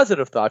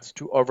positive thoughts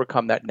to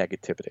overcome that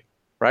negativity,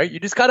 right? You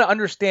just got to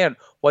understand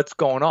what's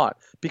going on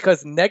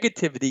because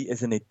negativity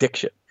is an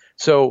addiction.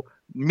 So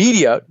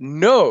media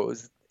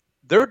knows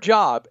their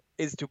job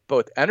is to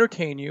both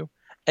entertain you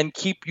and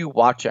keep you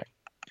watching.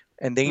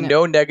 And they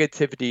know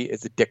negativity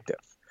is addictive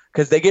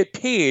because they get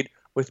paid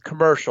with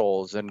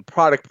commercials and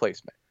product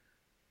placement.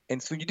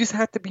 And so you just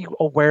have to be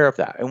aware of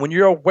that. And when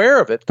you're aware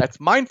of it, that's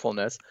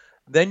mindfulness,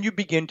 then you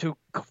begin to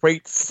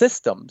create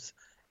systems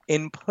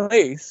in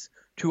place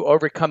to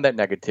overcome that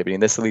negativity.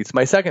 And this leads to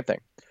my second thing.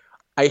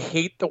 I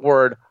hate the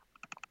word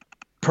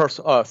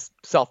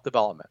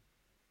self-development.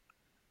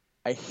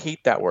 I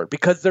hate that word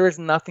because there is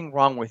nothing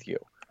wrong with you.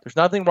 There's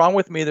nothing wrong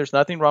with me. There's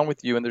nothing wrong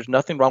with you. And there's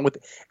nothing wrong with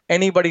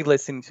anybody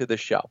listening to this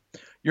show.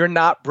 You're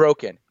not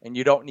broken and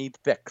you don't need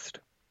fixed.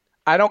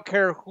 I don't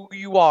care who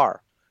you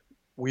are.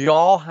 We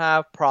all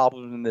have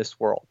problems in this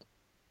world.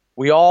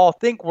 We all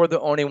think we're the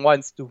only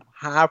ones who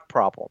have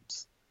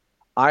problems.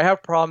 I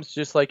have problems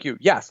just like you.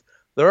 Yes,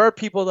 there are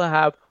people that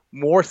have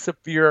more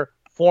severe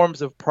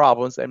forms of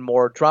problems and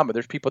more drama.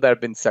 There's people that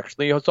have been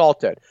sexually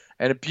assaulted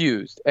and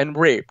abused and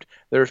raped.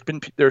 There's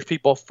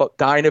people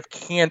dying of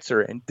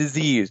cancer and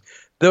disease.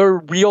 There are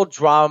real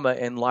drama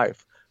in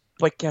life.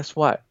 But guess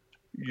what?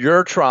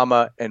 Your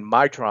trauma and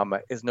my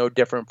trauma is no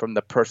different from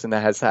the person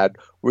that has had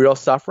real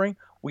suffering.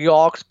 We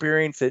all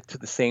experience it to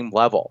the same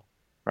level,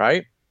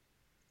 right?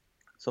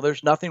 So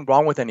there's nothing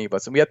wrong with any of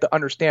us. And we have to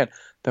understand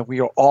that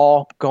we are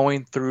all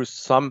going through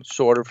some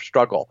sort of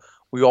struggle.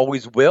 We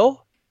always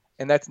will,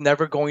 and that's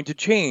never going to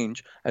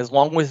change as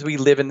long as we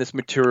live in this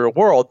material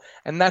world.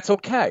 And that's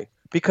okay,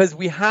 because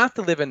we have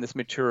to live in this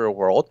material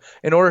world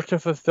in order to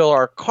fulfill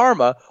our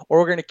karma, or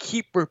we're going to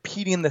keep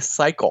repeating the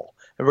cycle.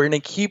 And we're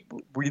going to keep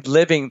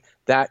reliving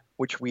that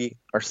which we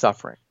are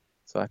suffering.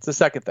 So that's the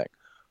second thing.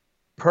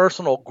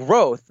 Personal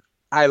growth,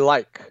 I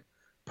like.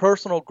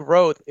 Personal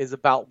growth is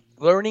about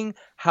learning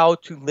how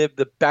to live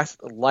the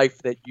best life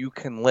that you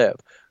can live,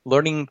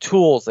 learning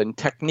tools and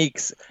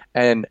techniques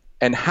and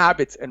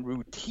habits and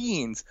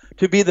routines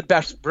to be the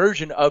best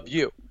version of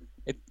you.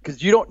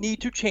 Because you don't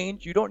need to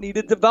change, you don't need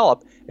to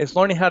develop. It's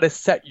learning how to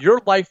set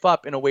your life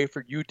up in a way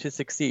for you to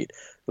succeed.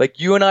 Like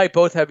you and I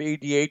both have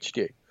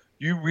ADHD.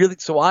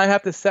 So I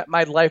have to set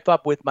my life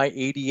up with my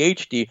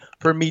ADHD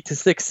for me to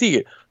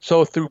succeed.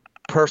 So through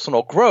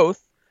personal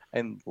growth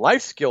and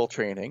life skill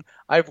training,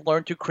 I've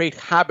learned to create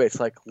habits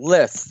like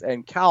lists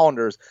and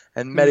calendars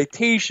and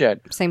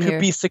meditation to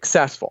be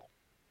successful.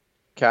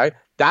 Okay?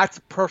 That's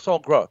personal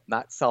growth,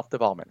 not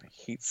self-development. I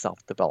hate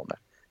self-development.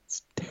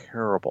 It's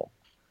terrible.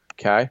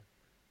 Okay?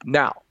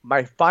 Now,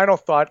 my final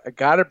thought, I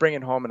got to bring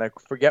it home, and I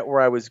forget where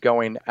I was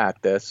going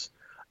at this,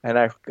 and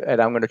I'm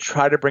going to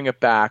try to bring it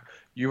back.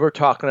 You were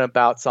talking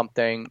about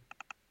something,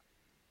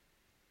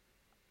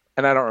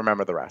 and I don't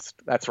remember the rest.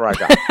 That's where I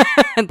got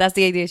it. That's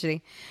the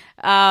ADHD.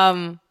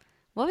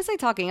 What was I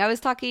talking? I was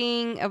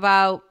talking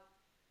about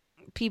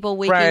people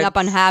waking up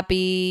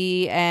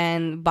unhappy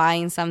and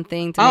buying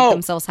something to make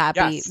themselves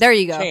happy. Yes. There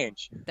you go.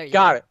 Change. There you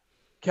got it.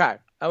 Okay.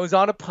 I was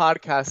on a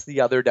podcast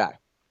the other day,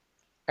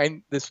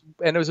 and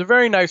it was a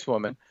very nice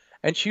woman.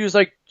 And she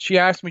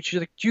asked me, she's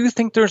like, do you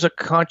think there's a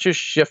conscious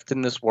shift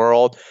in this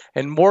world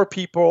and more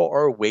people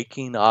are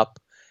waking up?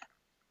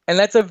 And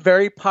that's a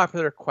very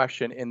popular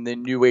question in the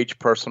new age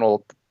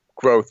personal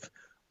growth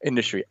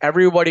industry.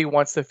 Everybody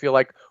wants to feel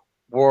like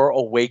we're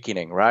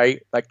awakening,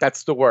 right? Like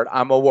that's the word.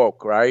 I'm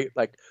awoke, right?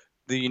 Like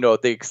the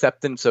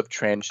acceptance of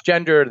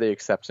transgender, the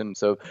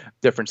acceptance of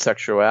different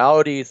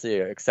sexualities,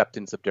 the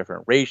acceptance of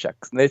different race,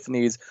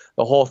 ethnicities.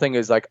 The whole thing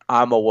is like,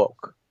 I'm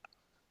awoke.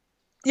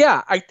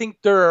 Yeah, I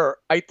think there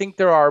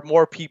are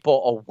more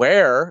people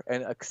aware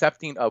and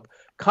accepting of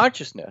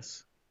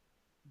consciousness.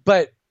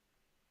 But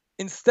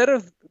instead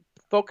of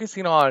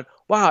focusing on,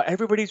 wow,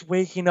 everybody's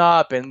waking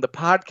up and the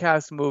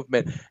podcast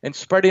movement and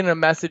spreading a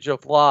message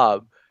of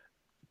love,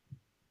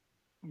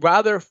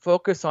 rather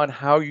focus on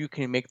how you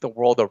can make the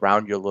world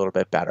around you a little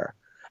bit better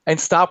and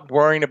stop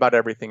worrying about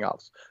everything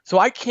else. So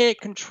I can't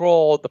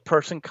control the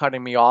person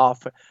cutting me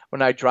off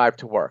when I drive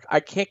to work.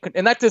 I can't,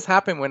 and that just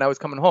happened when I was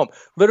coming home.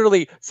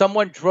 Literally,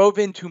 someone drove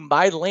into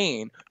my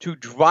lane to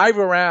drive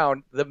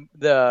around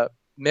the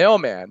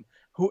mailman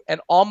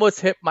and almost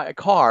hit my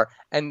car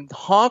and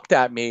honked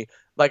at me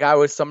like I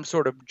was some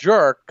sort of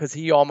jerk because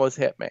he almost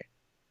hit me.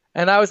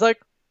 And I was like,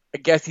 I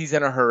guess he's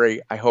in a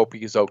hurry. I hope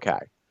he's okay.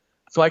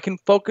 So I can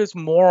focus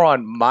more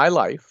on my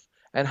life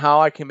and how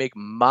I can make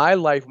my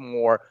life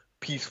more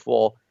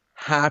peaceful,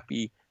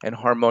 happy, and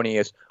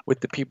harmonious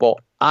with the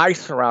people I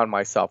surround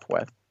myself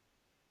with,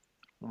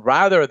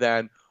 rather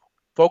than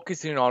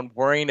focusing on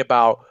worrying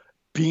about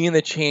being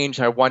the change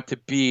I want to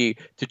be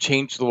to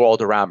change the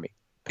world around me.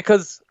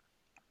 Because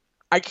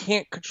I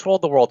can't control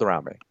the world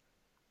around me.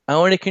 I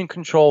only can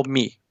control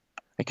me.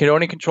 I can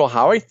only control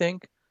how I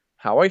think,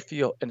 how I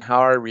feel, and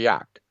how I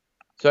react.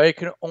 So I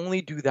can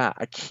only do that.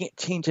 I can't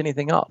change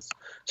anything else.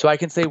 So I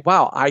can say,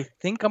 wow, I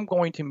think I'm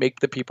going to make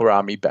the people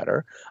around me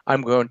better.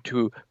 I'm going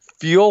to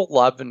feel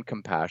love and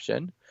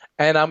compassion.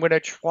 And I'm going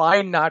to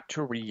try not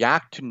to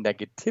react to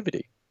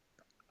negativity.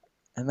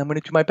 And I'm going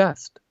to do my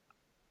best.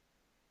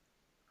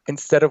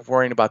 Instead of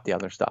worrying about the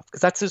other stuff.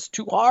 Because that's just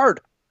too hard.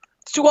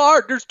 It's too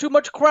hard. There's too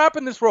much crap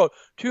in this world.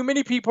 Too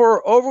many people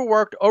are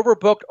overworked,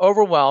 overbooked,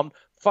 overwhelmed,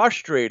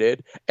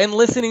 frustrated, and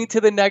listening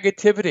to the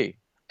negativity.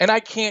 And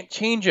I can't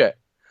change it.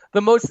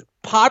 The most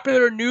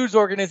popular news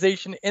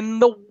organization in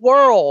the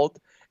world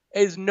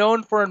is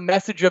known for a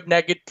message of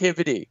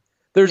negativity.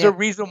 There's a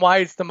reason why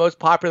it's the most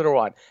popular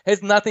one. It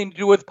has nothing to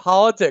do with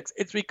politics.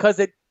 It's because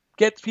it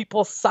gets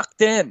people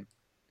sucked in,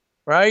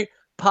 right?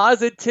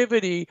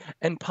 Positivity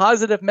and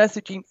positive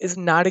messaging is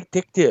not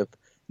addictive.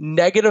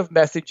 Negative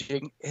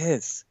messaging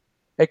is.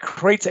 It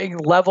creates a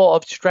level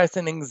of stress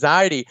and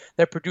anxiety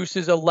that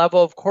produces a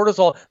level of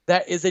cortisol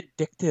that is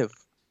addictive.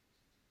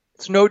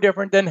 It's no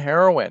different than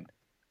heroin.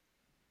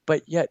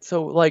 But yet,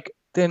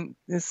 then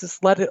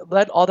just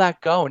let all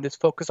that go and just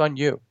focus on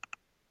you.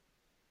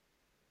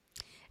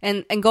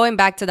 And going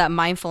back to that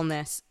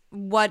mindfulness,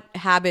 what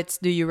habits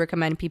do you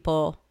recommend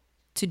people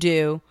to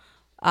do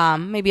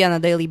maybe on a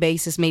daily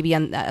basis, maybe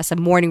as a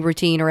morning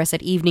routine or as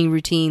an evening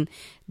routine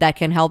that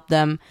can help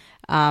them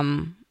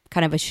kind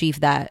of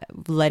achieve that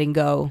letting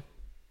go.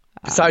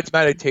 Besides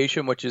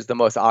meditation, which is the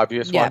most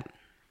obvious Yeah, one,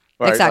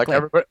 right? exactly.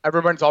 Like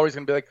everyone's always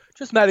going to be like,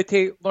 just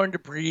meditate, learn to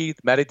breathe,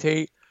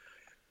 meditate.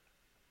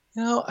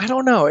 I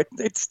don't know.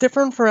 It's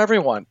different for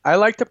everyone. I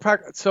like to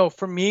practice. So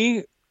for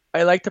me,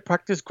 I like to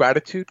practice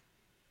gratitude.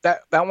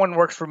 That one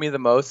works for me the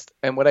most.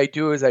 And what I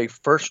do is I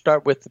first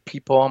start with the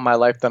people in my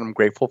life that I'm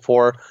grateful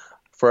for.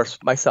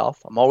 First,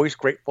 myself. I'm always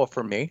grateful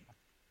for me.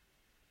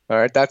 All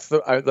right,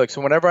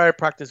 so whenever I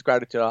practice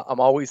gratitude, I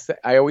always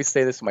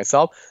say this to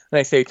myself, and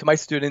I say it to my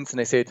students,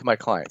 and I say it to my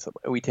clients.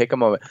 We take a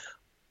moment,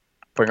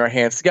 bring our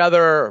hands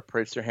together, or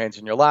place your hands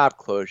in your lap,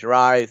 close your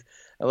eyes,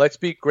 and let's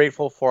be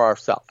grateful for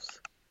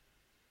ourselves.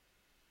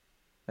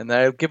 And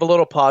then I give a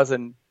little pause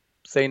and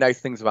say nice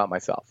things about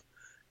myself.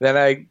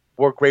 Then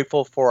we're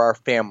grateful for our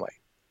family,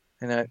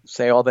 and I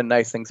say all the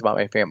nice things about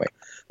my family.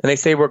 Then I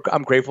say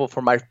I'm grateful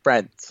for my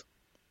friends.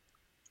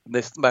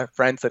 My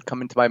friends that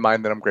come into my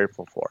mind that I'm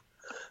grateful for.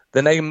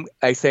 Then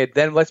I say,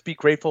 then let's be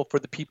grateful for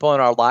the people in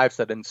our lives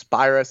that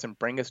inspire us and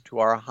bring us to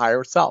our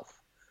higher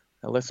self.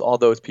 I list all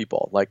those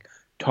people, like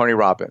Tony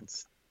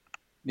Robbins,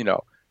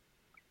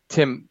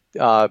 Tim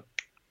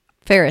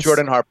Ferriss.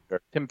 Jordan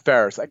Harper, Tim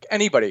Ferriss, like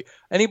anybody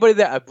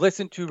that I've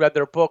listened to, read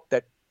their book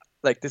that,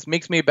 like, this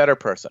makes me a better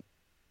person,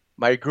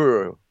 my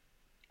guru.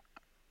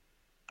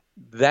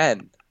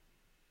 Then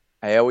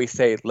I always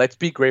say, let's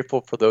be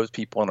grateful for those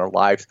people in our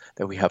lives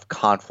that we have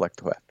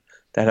conflict with,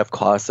 that have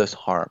caused us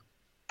harm.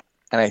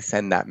 And I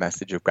send that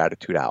message of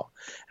gratitude out.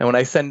 And when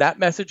I send that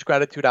message of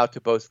gratitude out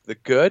to both the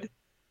good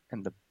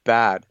and the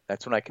bad,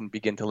 that's when I can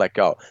begin to let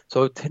go.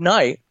 So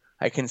tonight,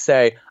 I can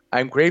say,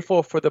 I'm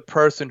grateful for the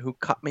person who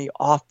cut me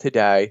off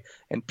today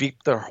and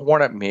beat their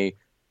horn at me,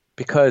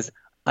 because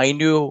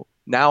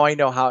now I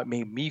know how it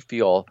made me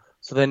feel.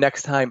 So the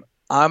next time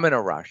I'm in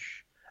a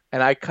rush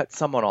and I cut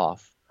someone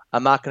off,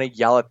 I'm not going to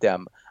yell at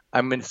them.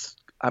 I'm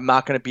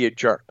not going to be a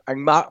jerk.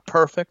 I'm not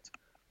perfect,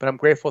 but I'm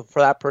grateful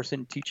for that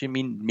person teaching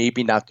me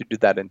maybe not to do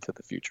that into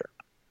the future,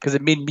 because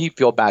it made me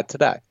feel bad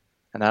today,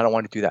 and I don't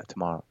want to do that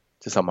tomorrow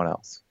to someone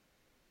else.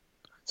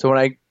 So when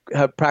I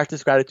have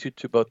practiced gratitude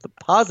to both the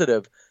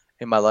positive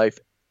in my life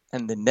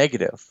and the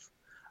negative,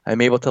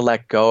 I'm able to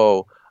let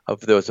go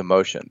of those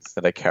emotions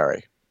that I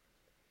carry.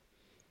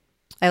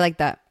 I like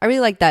that. I really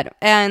like that.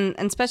 And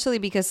especially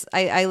because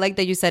I like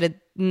that you said it,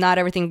 not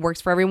everything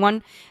works for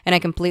everyone. And I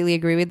completely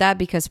agree with that,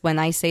 because when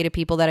I say to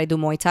people that I do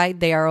Muay Thai,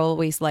 they are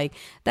always like,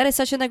 that is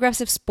such an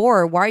aggressive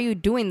sport. Why are you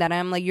doing that? And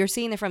I'm like, you're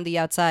seeing it from the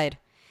outside.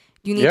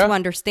 You need to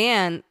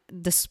understand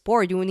the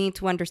sport. You need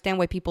to understand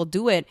why people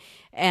do it.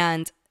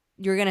 And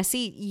you're going to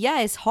see,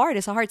 yeah, it's hard.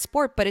 It's a hard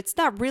sport, but it's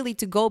not really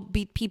to go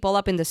beat people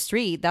up in the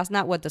street. That's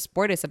not what the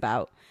sport is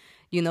about.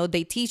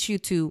 They teach you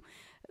to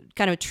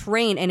kind of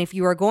train, and if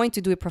you are going to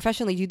do it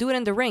professionally, you do it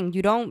in the ring.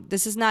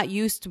 This is not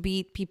used to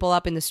beat people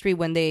up in the street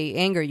when they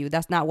anger you.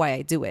 That's not why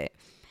I do it.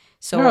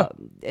 So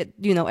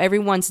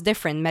everyone's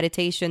different.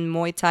 Meditation,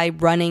 Muay Thai,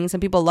 running. Some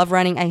people love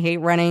running. I hate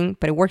running,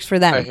 but it works for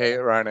them. I hate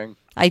running.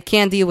 I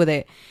can't deal with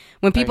it.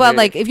 When people are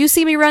like, if you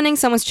see me running,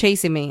 someone's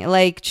chasing me.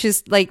 Like,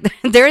 just like,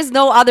 there is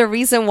no other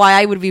reason why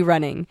I would be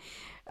running.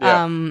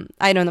 Yeah.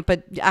 I don't know,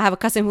 but I have a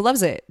cousin who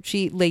loves it.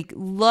 She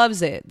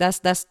loves it.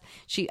 That's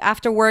she,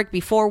 after work,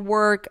 before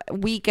work,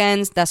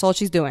 weekends, that's all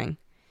she's doing.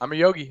 I'm a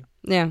yogi.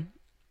 Yeah.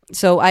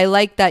 So I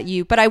like that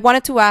but I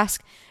wanted to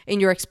ask,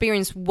 in your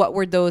experience, what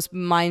were those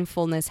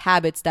mindfulness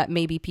habits that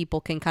maybe people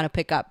can kind of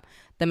pick up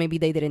that maybe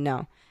they didn't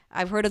know?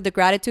 I've heard of the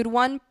gratitude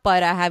one,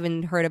 but I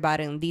haven't heard about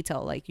it in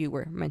detail like you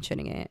were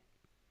mentioning it.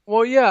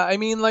 Well, yeah, I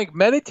mean, like,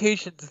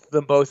 meditation is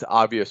the most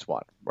obvious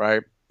one,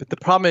 right? But the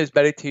problem is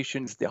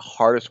meditation is the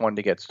hardest one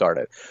to get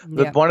started.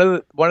 Yeah.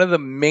 One of the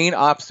main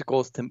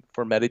obstacles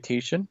for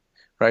meditation,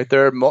 right?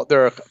 There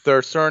are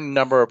a certain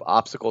number of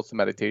obstacles to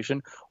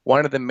meditation.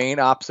 One of the main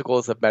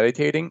obstacles of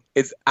meditating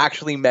is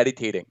actually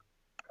meditating.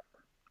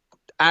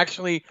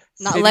 Actually,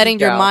 not letting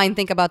your mind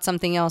think about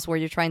something else where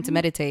you're trying to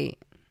meditate.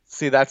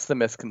 See, that's the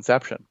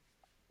misconception.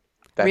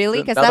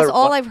 Really? Because that's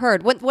all I've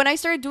heard. When I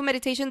started doing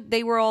meditation,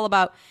 they were all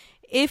about,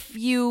 if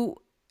you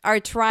are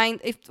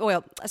trying,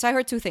 so I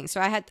heard two things. So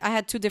I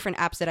had two different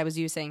apps that I was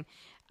using.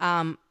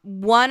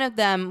 One of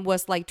them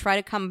was like, try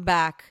to come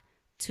back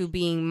to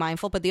being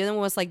mindful, but the other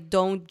one was like,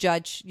 don't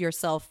judge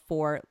yourself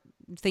for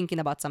thinking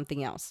about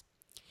something else.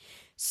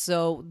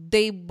 So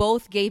they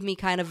both gave me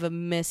kind of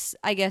a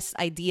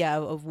idea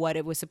of what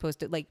it was supposed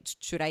to, like,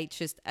 should I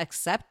just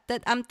accept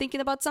that I'm thinking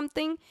about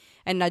something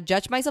and not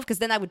judge myself? Because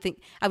then I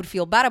would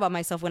feel bad about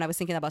myself when I was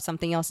thinking about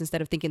something else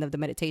instead of thinking of the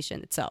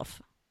meditation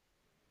itself.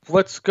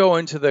 Let's go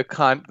into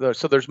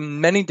so there's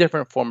many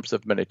different forms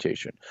of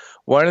meditation.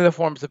 One of the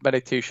forms of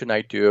meditation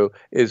I do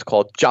is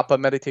called japa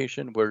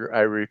meditation, where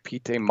I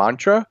repeat a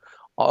mantra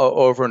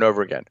over and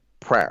over again.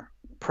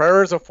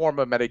 Prayer is a form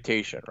of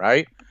meditation,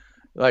 right?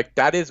 Like,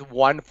 that is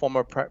one form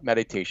of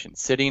meditation.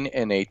 Sitting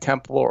in a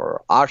temple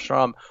or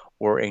ashram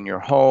or in your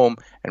home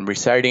and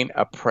reciting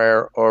a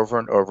prayer over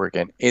and over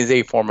again is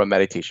a form of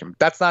meditation.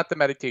 That's not the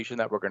meditation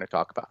that we're going to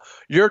talk about.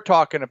 You're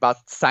talking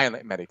about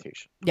silent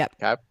meditation. Yep.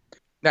 Okay.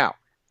 Now,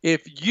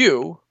 if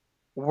you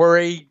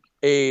were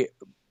a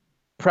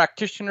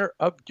practitioner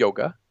of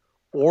yoga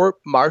or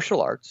martial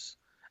arts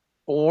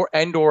or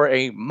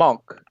a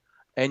monk,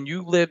 and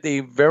you lived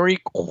a very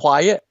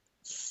quiet,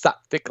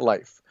 sattvic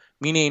life,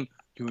 meaning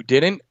you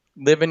didn't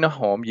live in a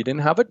home, you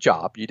didn't have a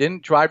job, you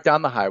didn't drive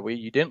down the highway,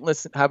 you didn't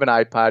have an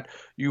iPad,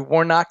 you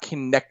were not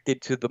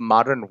connected to the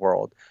modern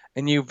world,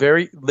 and you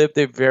lived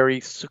a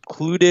very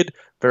secluded,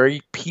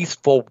 very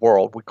peaceful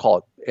world. We call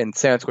it in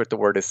Sanskrit, the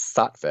word is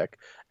sattvic,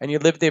 and you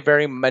lived a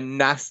very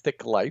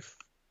monastic life.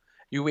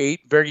 You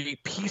ate very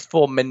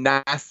peaceful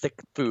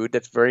monastic food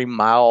that's very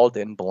mild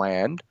and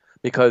bland,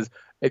 because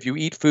if you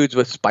eat foods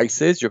with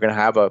spices, you're going to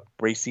have a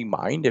racy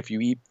mind. If you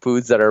eat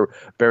foods that are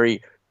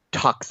very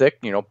toxic,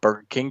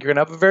 Burger King, you're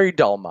going to have a very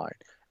dull mind.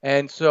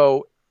 And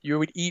so you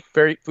would eat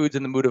foods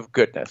in the mood of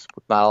goodness,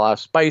 with not a lot of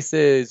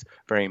spices,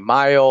 very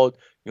mild.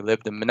 You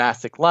lived a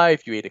monastic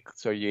life. You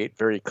ate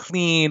very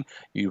clean.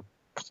 You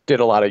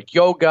did a lot of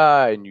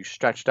yoga and you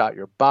stretched out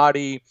your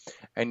body,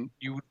 and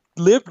you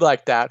lived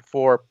like that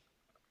for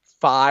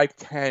 5,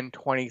 10,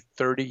 20,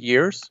 30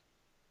 years.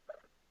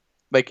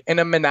 Like in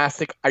a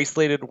monastic,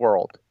 isolated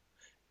world,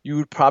 you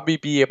would probably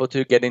be able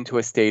to get into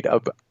a state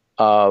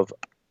of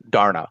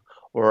dharana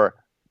or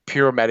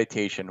pure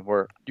meditation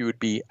where you would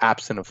be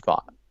absent of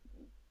thought.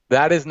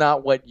 That is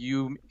not what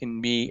you and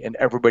me and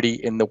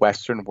everybody in the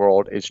Western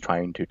world is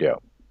trying to do.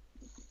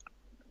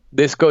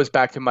 This goes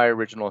back to my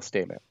original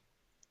statement.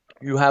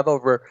 You have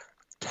over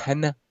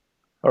 10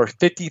 or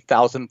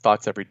 50,000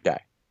 thoughts every day.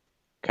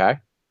 Okay?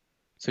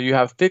 So you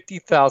have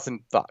 50,000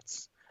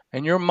 thoughts,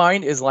 and your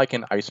mind is like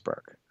an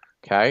iceberg.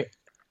 Okay?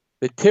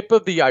 The tip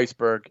of the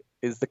iceberg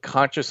is the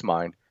conscious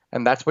mind,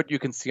 and that's what you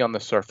can see on the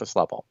surface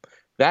level.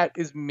 That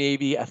is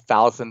maybe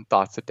 1,000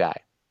 thoughts a day.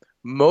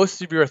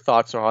 Most of your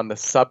thoughts are on the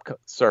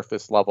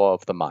subsurface level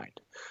of the mind.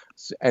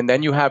 And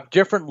then you have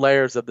different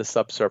layers of the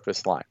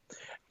subsurface line.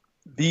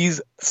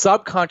 These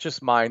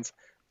subconscious mind's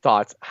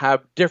thoughts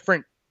have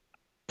different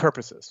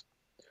purposes.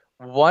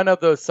 One of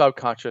those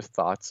subconscious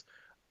thoughts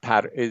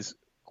is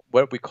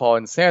what we call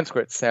in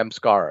Sanskrit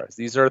samskaras.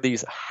 These are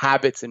these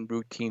habits and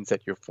routines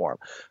that you form.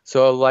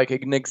 So like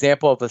an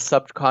example of a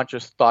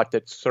subconscious thought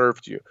that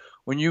served you.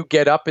 When you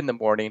get up in the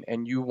morning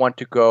and you want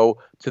to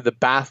go to the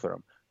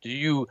bathroom, do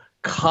you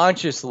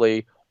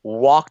consciously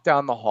walk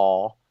down the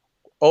hall,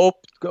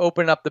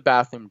 open up the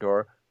bathroom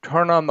door,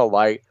 turn on the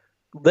light,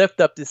 lift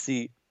up the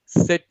seat,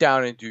 sit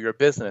down and do your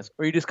business,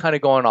 or you just kind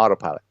of go on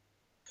autopilot?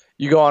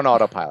 You go on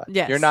autopilot.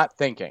 Yes. You're not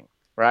thinking,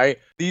 right?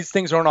 These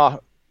things are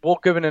not. We'll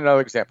give it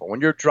another example.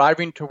 When you're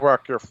driving to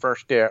work, your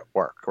first day at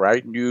work,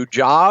 right? New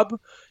job,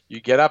 you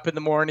get up in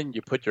the morning,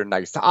 you put your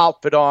nice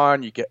outfit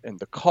on, you get in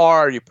the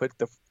car, you put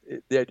the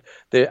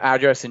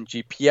address in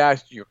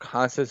GPS, you're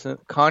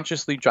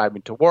consciously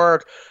driving to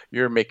work,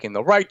 you're making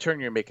the right turn,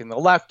 you're making the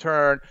left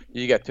turn,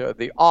 you get to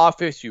the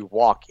office, you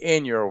walk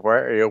in, you're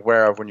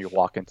aware of when you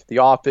walk into the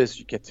office,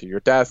 you get to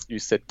your desk, you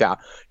sit down.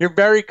 You're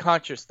very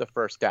conscious the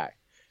first day.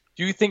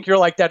 Do you think you're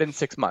like that in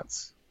 6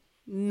 months?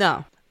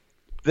 No.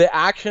 The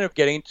action of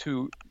getting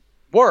to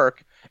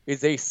work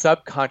is a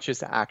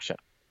subconscious action.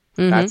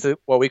 Mm-hmm. That's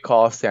what we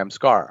call a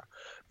samskara.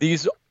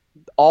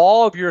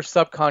 All of your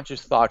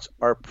subconscious thoughts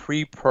are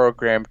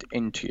pre-programmed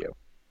into you.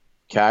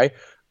 Okay?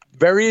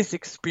 Various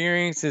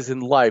experiences in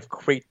life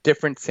create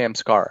different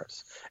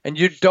samskaras, and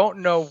you don't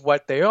know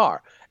what they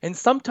are. And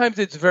sometimes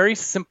it's very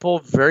simple,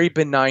 very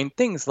benign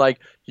things, like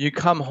you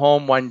come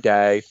home one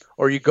day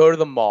or you go to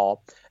the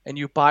mall and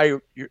you buy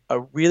a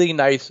really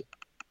nice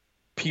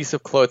piece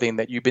of clothing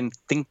that you've been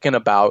thinking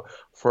about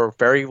for a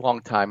very long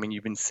time, and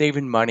you've been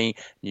saving money,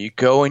 and you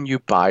go and you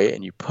buy it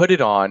and you put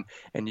it on,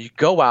 and you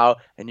go out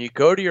and you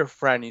go to your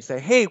friend and you say,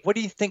 "Hey, what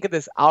do you think of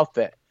this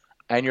outfit?"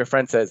 And your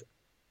friend says,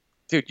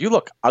 "Dude, you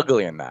look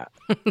ugly in that."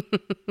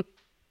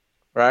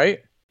 Right?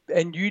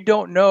 And you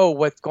don't know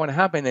what's going to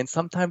happen, and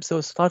sometimes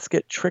those thoughts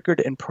get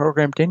triggered and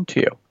programmed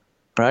into you,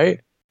 right?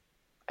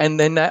 And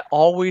then that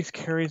always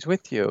carries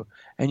with you,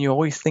 and you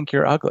always think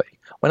you're ugly.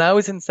 When I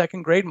was in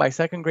second grade, my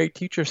second grade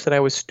teacher said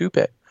I was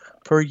stupid.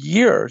 For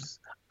years,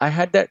 I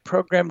had that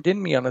programmed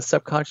in me on a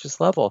subconscious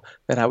level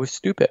that I was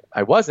stupid.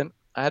 I wasn't.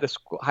 I had a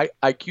high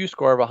IQ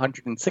score of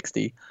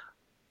 160,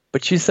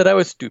 but she said I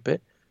was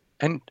stupid,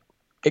 and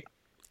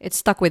it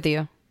stuck with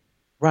you.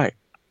 Right.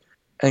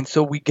 And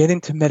so we get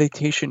into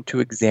meditation to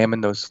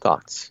examine those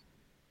thoughts.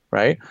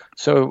 Right?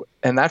 So,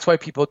 and that's why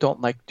people don't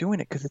like doing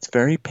it, because it's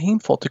very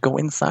painful to go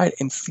inside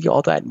and see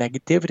all that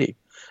negativity.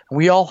 And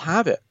we all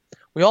have it.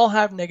 We all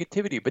have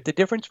negativity. But the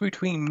difference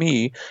between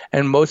me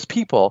and most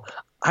people,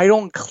 I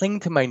don't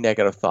cling to my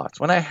negative thoughts.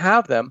 When I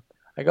have them,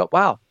 I go,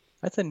 wow,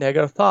 that's a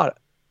negative thought.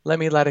 Let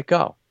me let it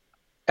go.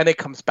 And it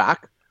comes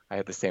back. I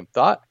have the same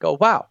thought. I go,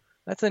 wow,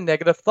 that's a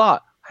negative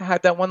thought. I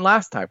had that one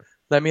last time.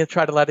 Let me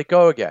try to let it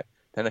go again.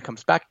 Then it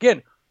comes back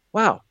again.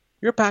 Wow,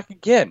 you're back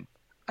again.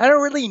 I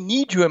don't really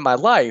need you in my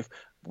life,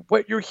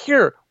 what you're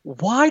here.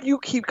 Why do you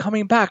keep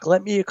coming back?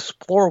 Let me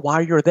explore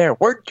why you're there.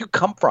 Where did you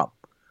come from?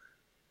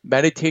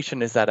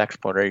 Meditation is that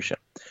exploration.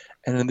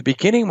 And in the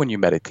beginning, when you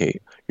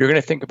meditate, you're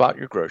going to think about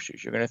your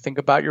groceries. You're going to think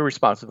about your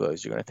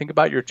responsibilities. You're going to think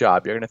about your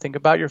job. You're going to think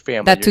about your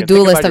family. That You're going to to-do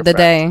think list about of your the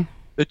friends. day.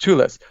 The to-do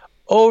list.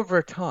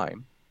 Over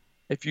time,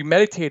 if you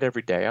meditate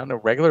every day on a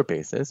regular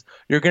basis,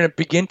 you're going to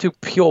begin to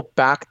peel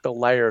back the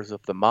layers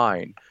of the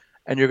mind,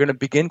 and you're going to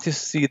begin to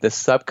see the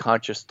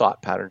subconscious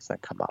thought patterns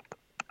that come up.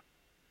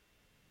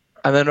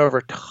 And then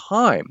over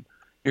time,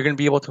 you're going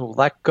to be able to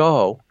let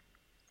go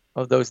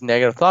of those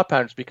negative thought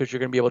patterns because you're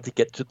going to be able to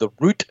get to the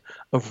root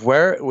of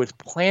where it was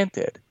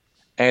planted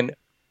and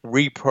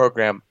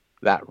reprogram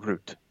that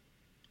root.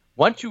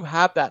 Once you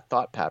have that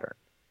thought pattern,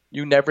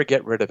 you never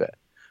get rid of it.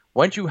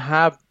 Once you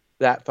have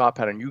that thought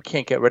pattern, you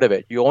can't get rid of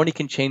it. You only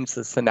can change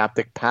the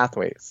synaptic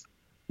pathways.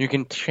 You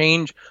can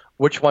change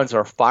which ones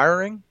are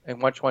firing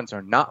and which ones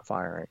are not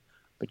firing,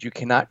 but you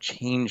cannot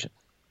change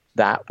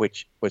that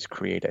which was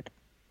created.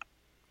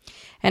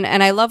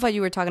 And I love what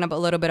you were talking about a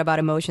little bit about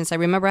emotions. I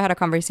remember I had a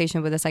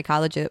conversation with a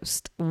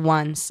psychologist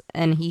once,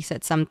 and he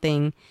said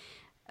something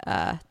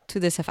to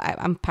this. If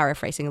I'm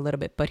paraphrasing a little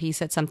bit, but he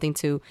said something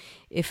to,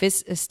 if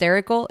it's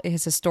hysterical,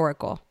 it's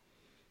historical.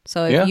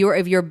 So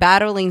if you're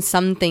battling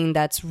something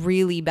that's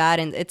really bad,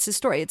 and it's a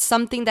story, it's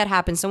something that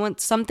happens.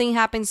 Something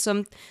happens.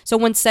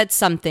 Someone said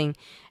something,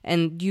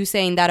 and you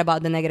saying that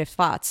about the negative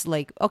thoughts.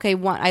 Like, okay,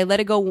 I let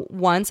it go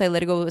once, I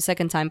let it go a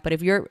second time. But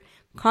if you're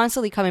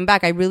constantly coming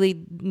back, I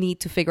really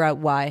need to figure out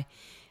why.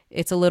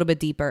 It's a little bit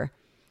deeper.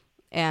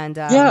 And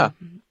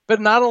but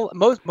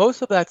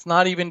most of that's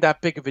not even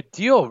that big of a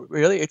deal,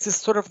 really. It's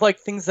just sort of like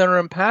things that are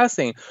in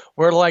passing,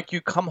 where like you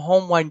come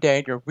home one day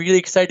and you're really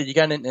excited, you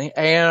got an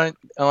A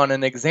on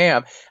an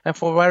exam, and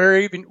for whatever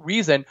even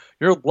reason,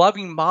 your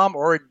loving mom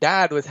or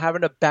dad was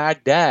having a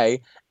bad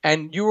day,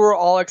 and you were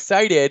all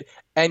excited,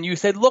 and you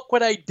said, "Look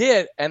what I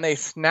did," and they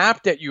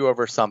snapped at you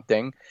over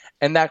something,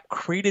 and that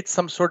created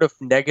some sort of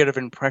negative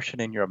impression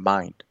in your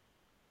mind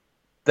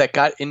that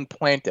got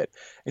implanted.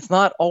 It's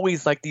not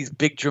always like these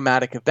big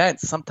dramatic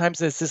events.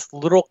 Sometimes it's just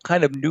little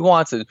kind of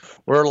nuances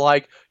where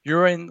like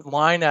you're in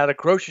line at a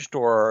grocery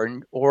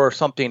store or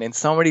something, and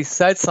somebody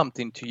said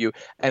something to you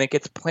and it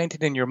gets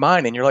planted in your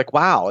mind, and you're like,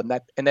 wow, and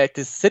that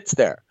just sits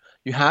there.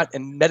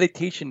 And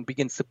meditation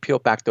begins to peel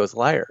back those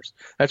layers.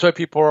 That's why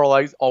people are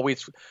like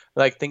always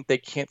like think they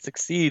can't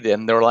succeed,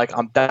 and they're like,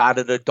 I'm bad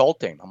at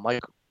adulting. I'm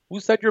like, who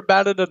said you're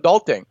bad at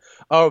adulting?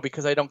 Oh,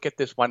 because I don't get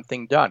this one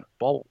thing done.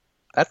 Well,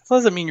 that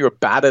doesn't mean you're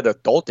bad at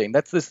adulting.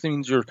 That just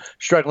means you're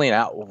struggling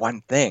at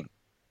one thing,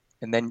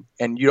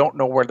 and you don't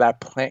know where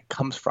that plant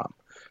comes from,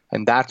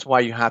 and that's why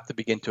you have to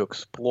begin to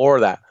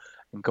explore that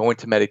and go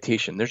into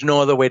meditation. There's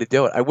no other way to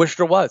do it. I wish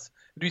there was.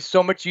 It'd be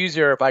so much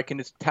easier if I can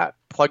just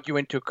plug you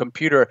into a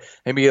computer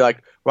and be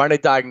like run a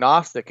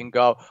diagnostic and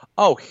go,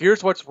 oh,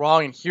 here's what's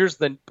wrong, and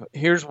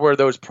here's where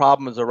those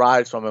problems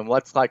arise from, and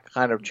let's like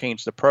kind of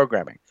change the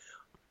programming.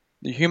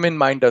 The human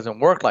mind doesn't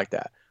work like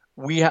that.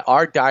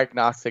 Our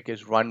diagnostic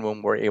is run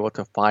when we're able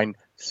to find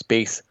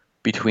space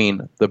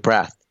between the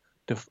breath,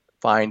 to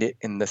find it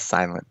in the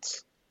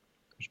silence.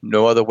 There's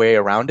no other way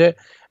around it.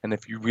 And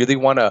if you really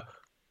want to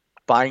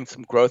find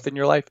some growth in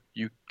your life,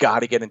 you got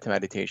to get into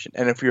meditation.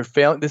 And if you're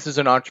failing, this is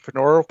an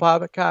entrepreneurial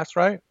podcast,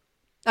 right?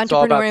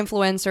 Entrepreneur,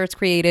 influencers,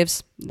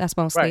 creatives, that's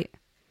mostly. Right.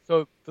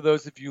 So for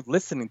those of you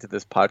listening to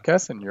this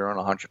podcast and you're an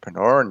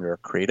entrepreneur and you're a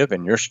creative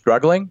and you're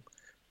struggling,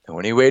 the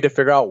only way to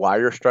figure out why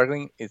you're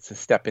struggling is to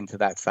step into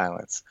that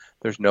silence.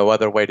 There's no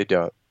other way to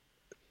do it.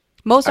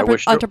 Most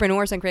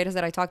entrepreneurs and creators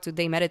that I talk to,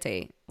 they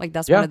meditate. Like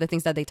that's one of the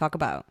things that they talk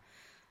about.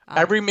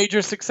 Every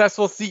major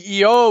successful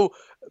CEO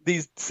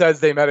says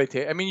they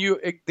meditate. I mean,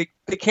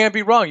 they can't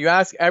be wrong. You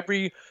ask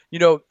every,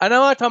 and I'm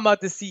not talking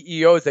about the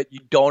CEOs that you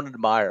don't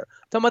admire.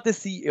 I'm talking about the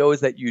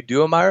CEOs that you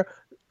do admire.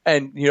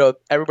 And,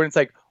 everybody's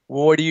like,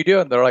 well, what do you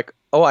do? And they're like,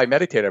 oh, I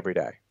meditate every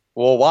day.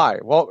 Well, why?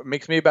 Well, it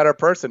makes me a better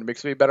person. It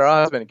makes me a better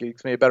husband. It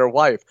makes me a better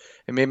wife.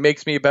 It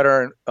makes me a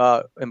better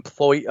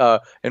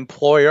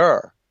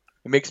employer.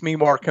 It makes me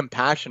more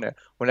compassionate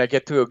when I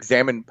get to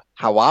examine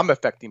how I'm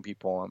affecting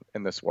people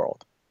in this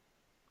world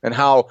and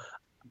how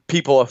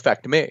people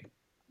affect me.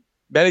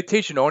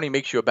 Meditation only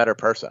makes you a better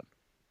person.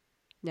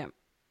 Yeah,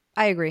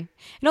 I agree.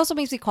 It also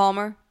makes me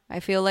calmer, I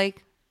feel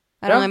like.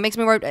 I don't know, it makes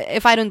me more,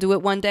 if I don't do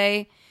it one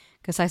day,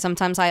 because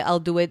I'll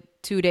do it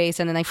 2 days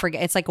and then I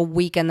forget. It's like a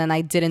week and then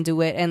I didn't do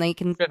it, and I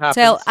can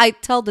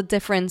tell the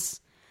difference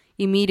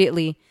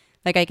immediately.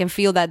 Like I can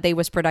feel that day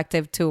was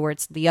productive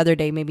towards the other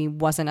day maybe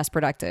wasn't as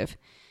productive.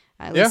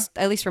 At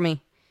least for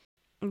me.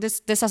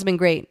 This has been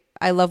great.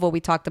 I love what we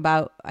talked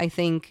about. I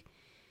think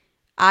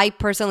I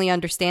personally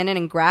understand it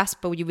and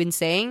grasp what you've been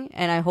saying,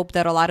 and I hope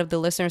that a lot of the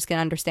listeners can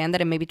understand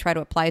that and maybe try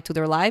to apply it to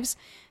their lives.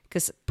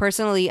 Because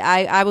personally,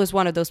 I was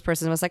one of those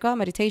persons who was like, oh,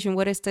 meditation,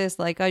 what is this?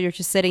 Like, oh, you're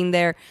just sitting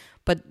there.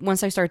 But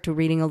once I started to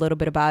reading a little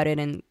bit about it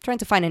and trying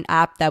to find an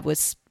app that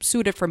was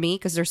suited for me,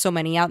 because there's so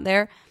many out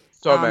there.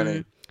 So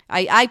many.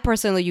 I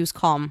personally use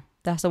Calm.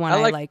 That's the one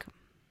I like.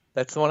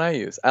 That's the one I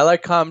use. I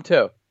like Calm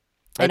too.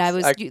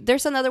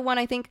 There's another one,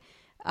 I think.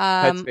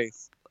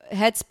 Headspace.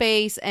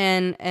 Headspace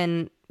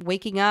and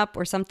Waking Up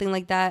or something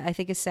like that. I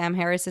think it's Sam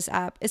Harris's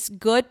app. It's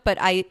good, but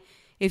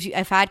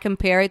if I'd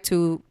compare it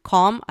to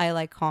Calm, I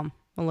like Calm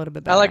a little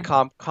bit better. I like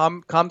Calm.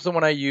 Calm's the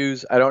one I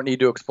use. I don't need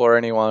to explore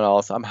anyone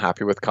else. I'm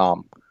happy with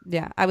Calm.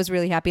 Yeah, I was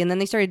really happy. And then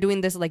they started doing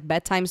this like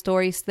bedtime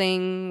stories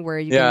thing where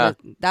you can,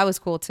 that was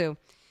cool too.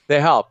 They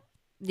help.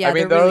 Yeah, I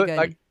mean, they're really good.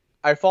 Like,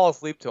 I fall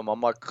asleep to them.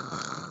 I'm like,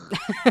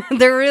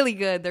 they're really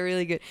good. They're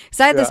really good.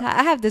 So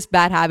I have this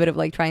bad habit of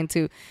like trying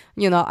to,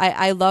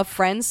 I love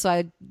Friends, so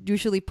I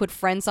usually put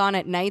Friends on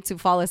at night to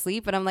fall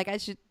asleep. But I'm like, I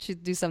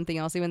should do something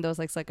else, even though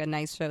it's like a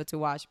nice show to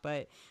watch.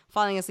 But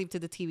falling asleep to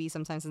the TV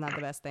sometimes is not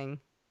the best thing.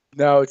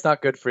 No, it's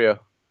not good for you.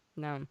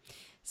 No.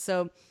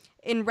 So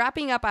in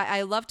wrapping up,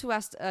 I love to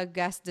ask a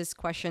guest this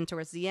question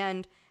towards the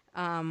end.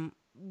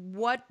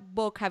 What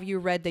book have you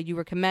read that you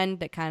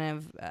recommend that kind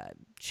of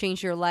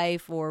changed your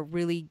life or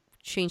really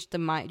changed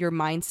your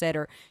mindset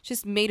or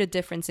just made a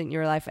difference in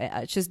your life?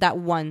 Just that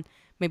one,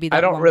 maybe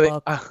that one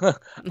book.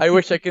 I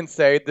wish I can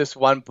say this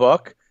one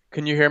book.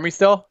 Can you hear me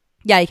still?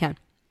 Yeah, you can.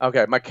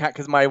 Okay,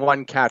 because my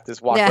one cat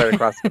just walked right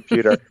across the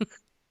computer.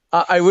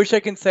 I wish I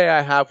can say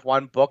I have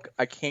one book.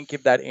 I can't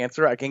give that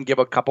answer. I can give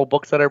a couple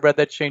books that I read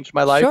that changed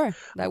my life. Sure,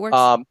 that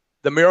works.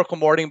 The Miracle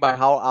Morning by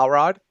Hal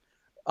Elrod,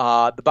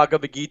 the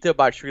Bhagavad Gita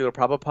by Srila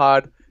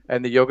Prabhupada,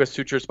 and the Yoga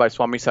Sutras by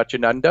Swami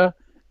Satyananda,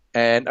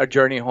 and A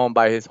Journey Home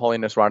by His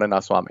Holiness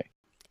Radhanath Swami.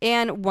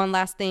 And one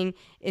last thing,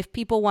 if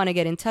people want to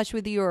get in touch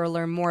with you or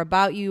learn more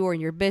about you or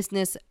your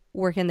business,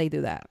 where can they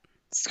do that?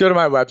 Just go to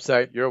my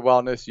website,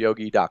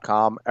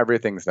 yourwellnessyogi.com.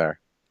 Everything's there.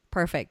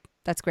 Perfect.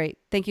 That's great.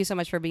 Thank you so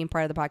much for being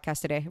part of the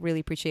podcast today. Really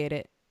appreciate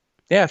it.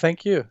 Yeah,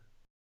 thank you.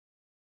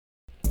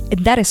 And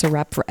that is a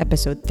wrap for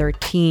episode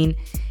 13.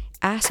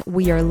 As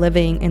we are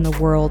living in a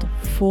world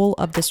full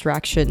of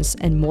distractions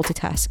and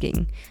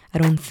multitasking, I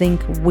don't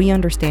think we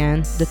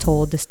understand the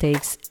toll this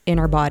takes in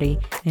our body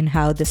and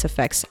how this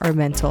affects our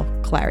mental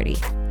clarity.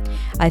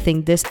 I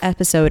think this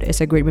episode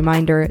is a great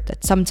reminder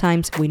that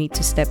sometimes we need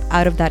to step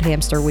out of that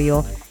hamster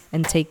wheel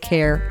and take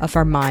care of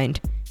our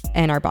mind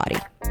and our body.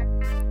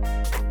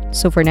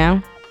 So for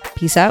now,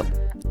 peace out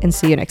and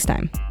see you next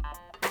time.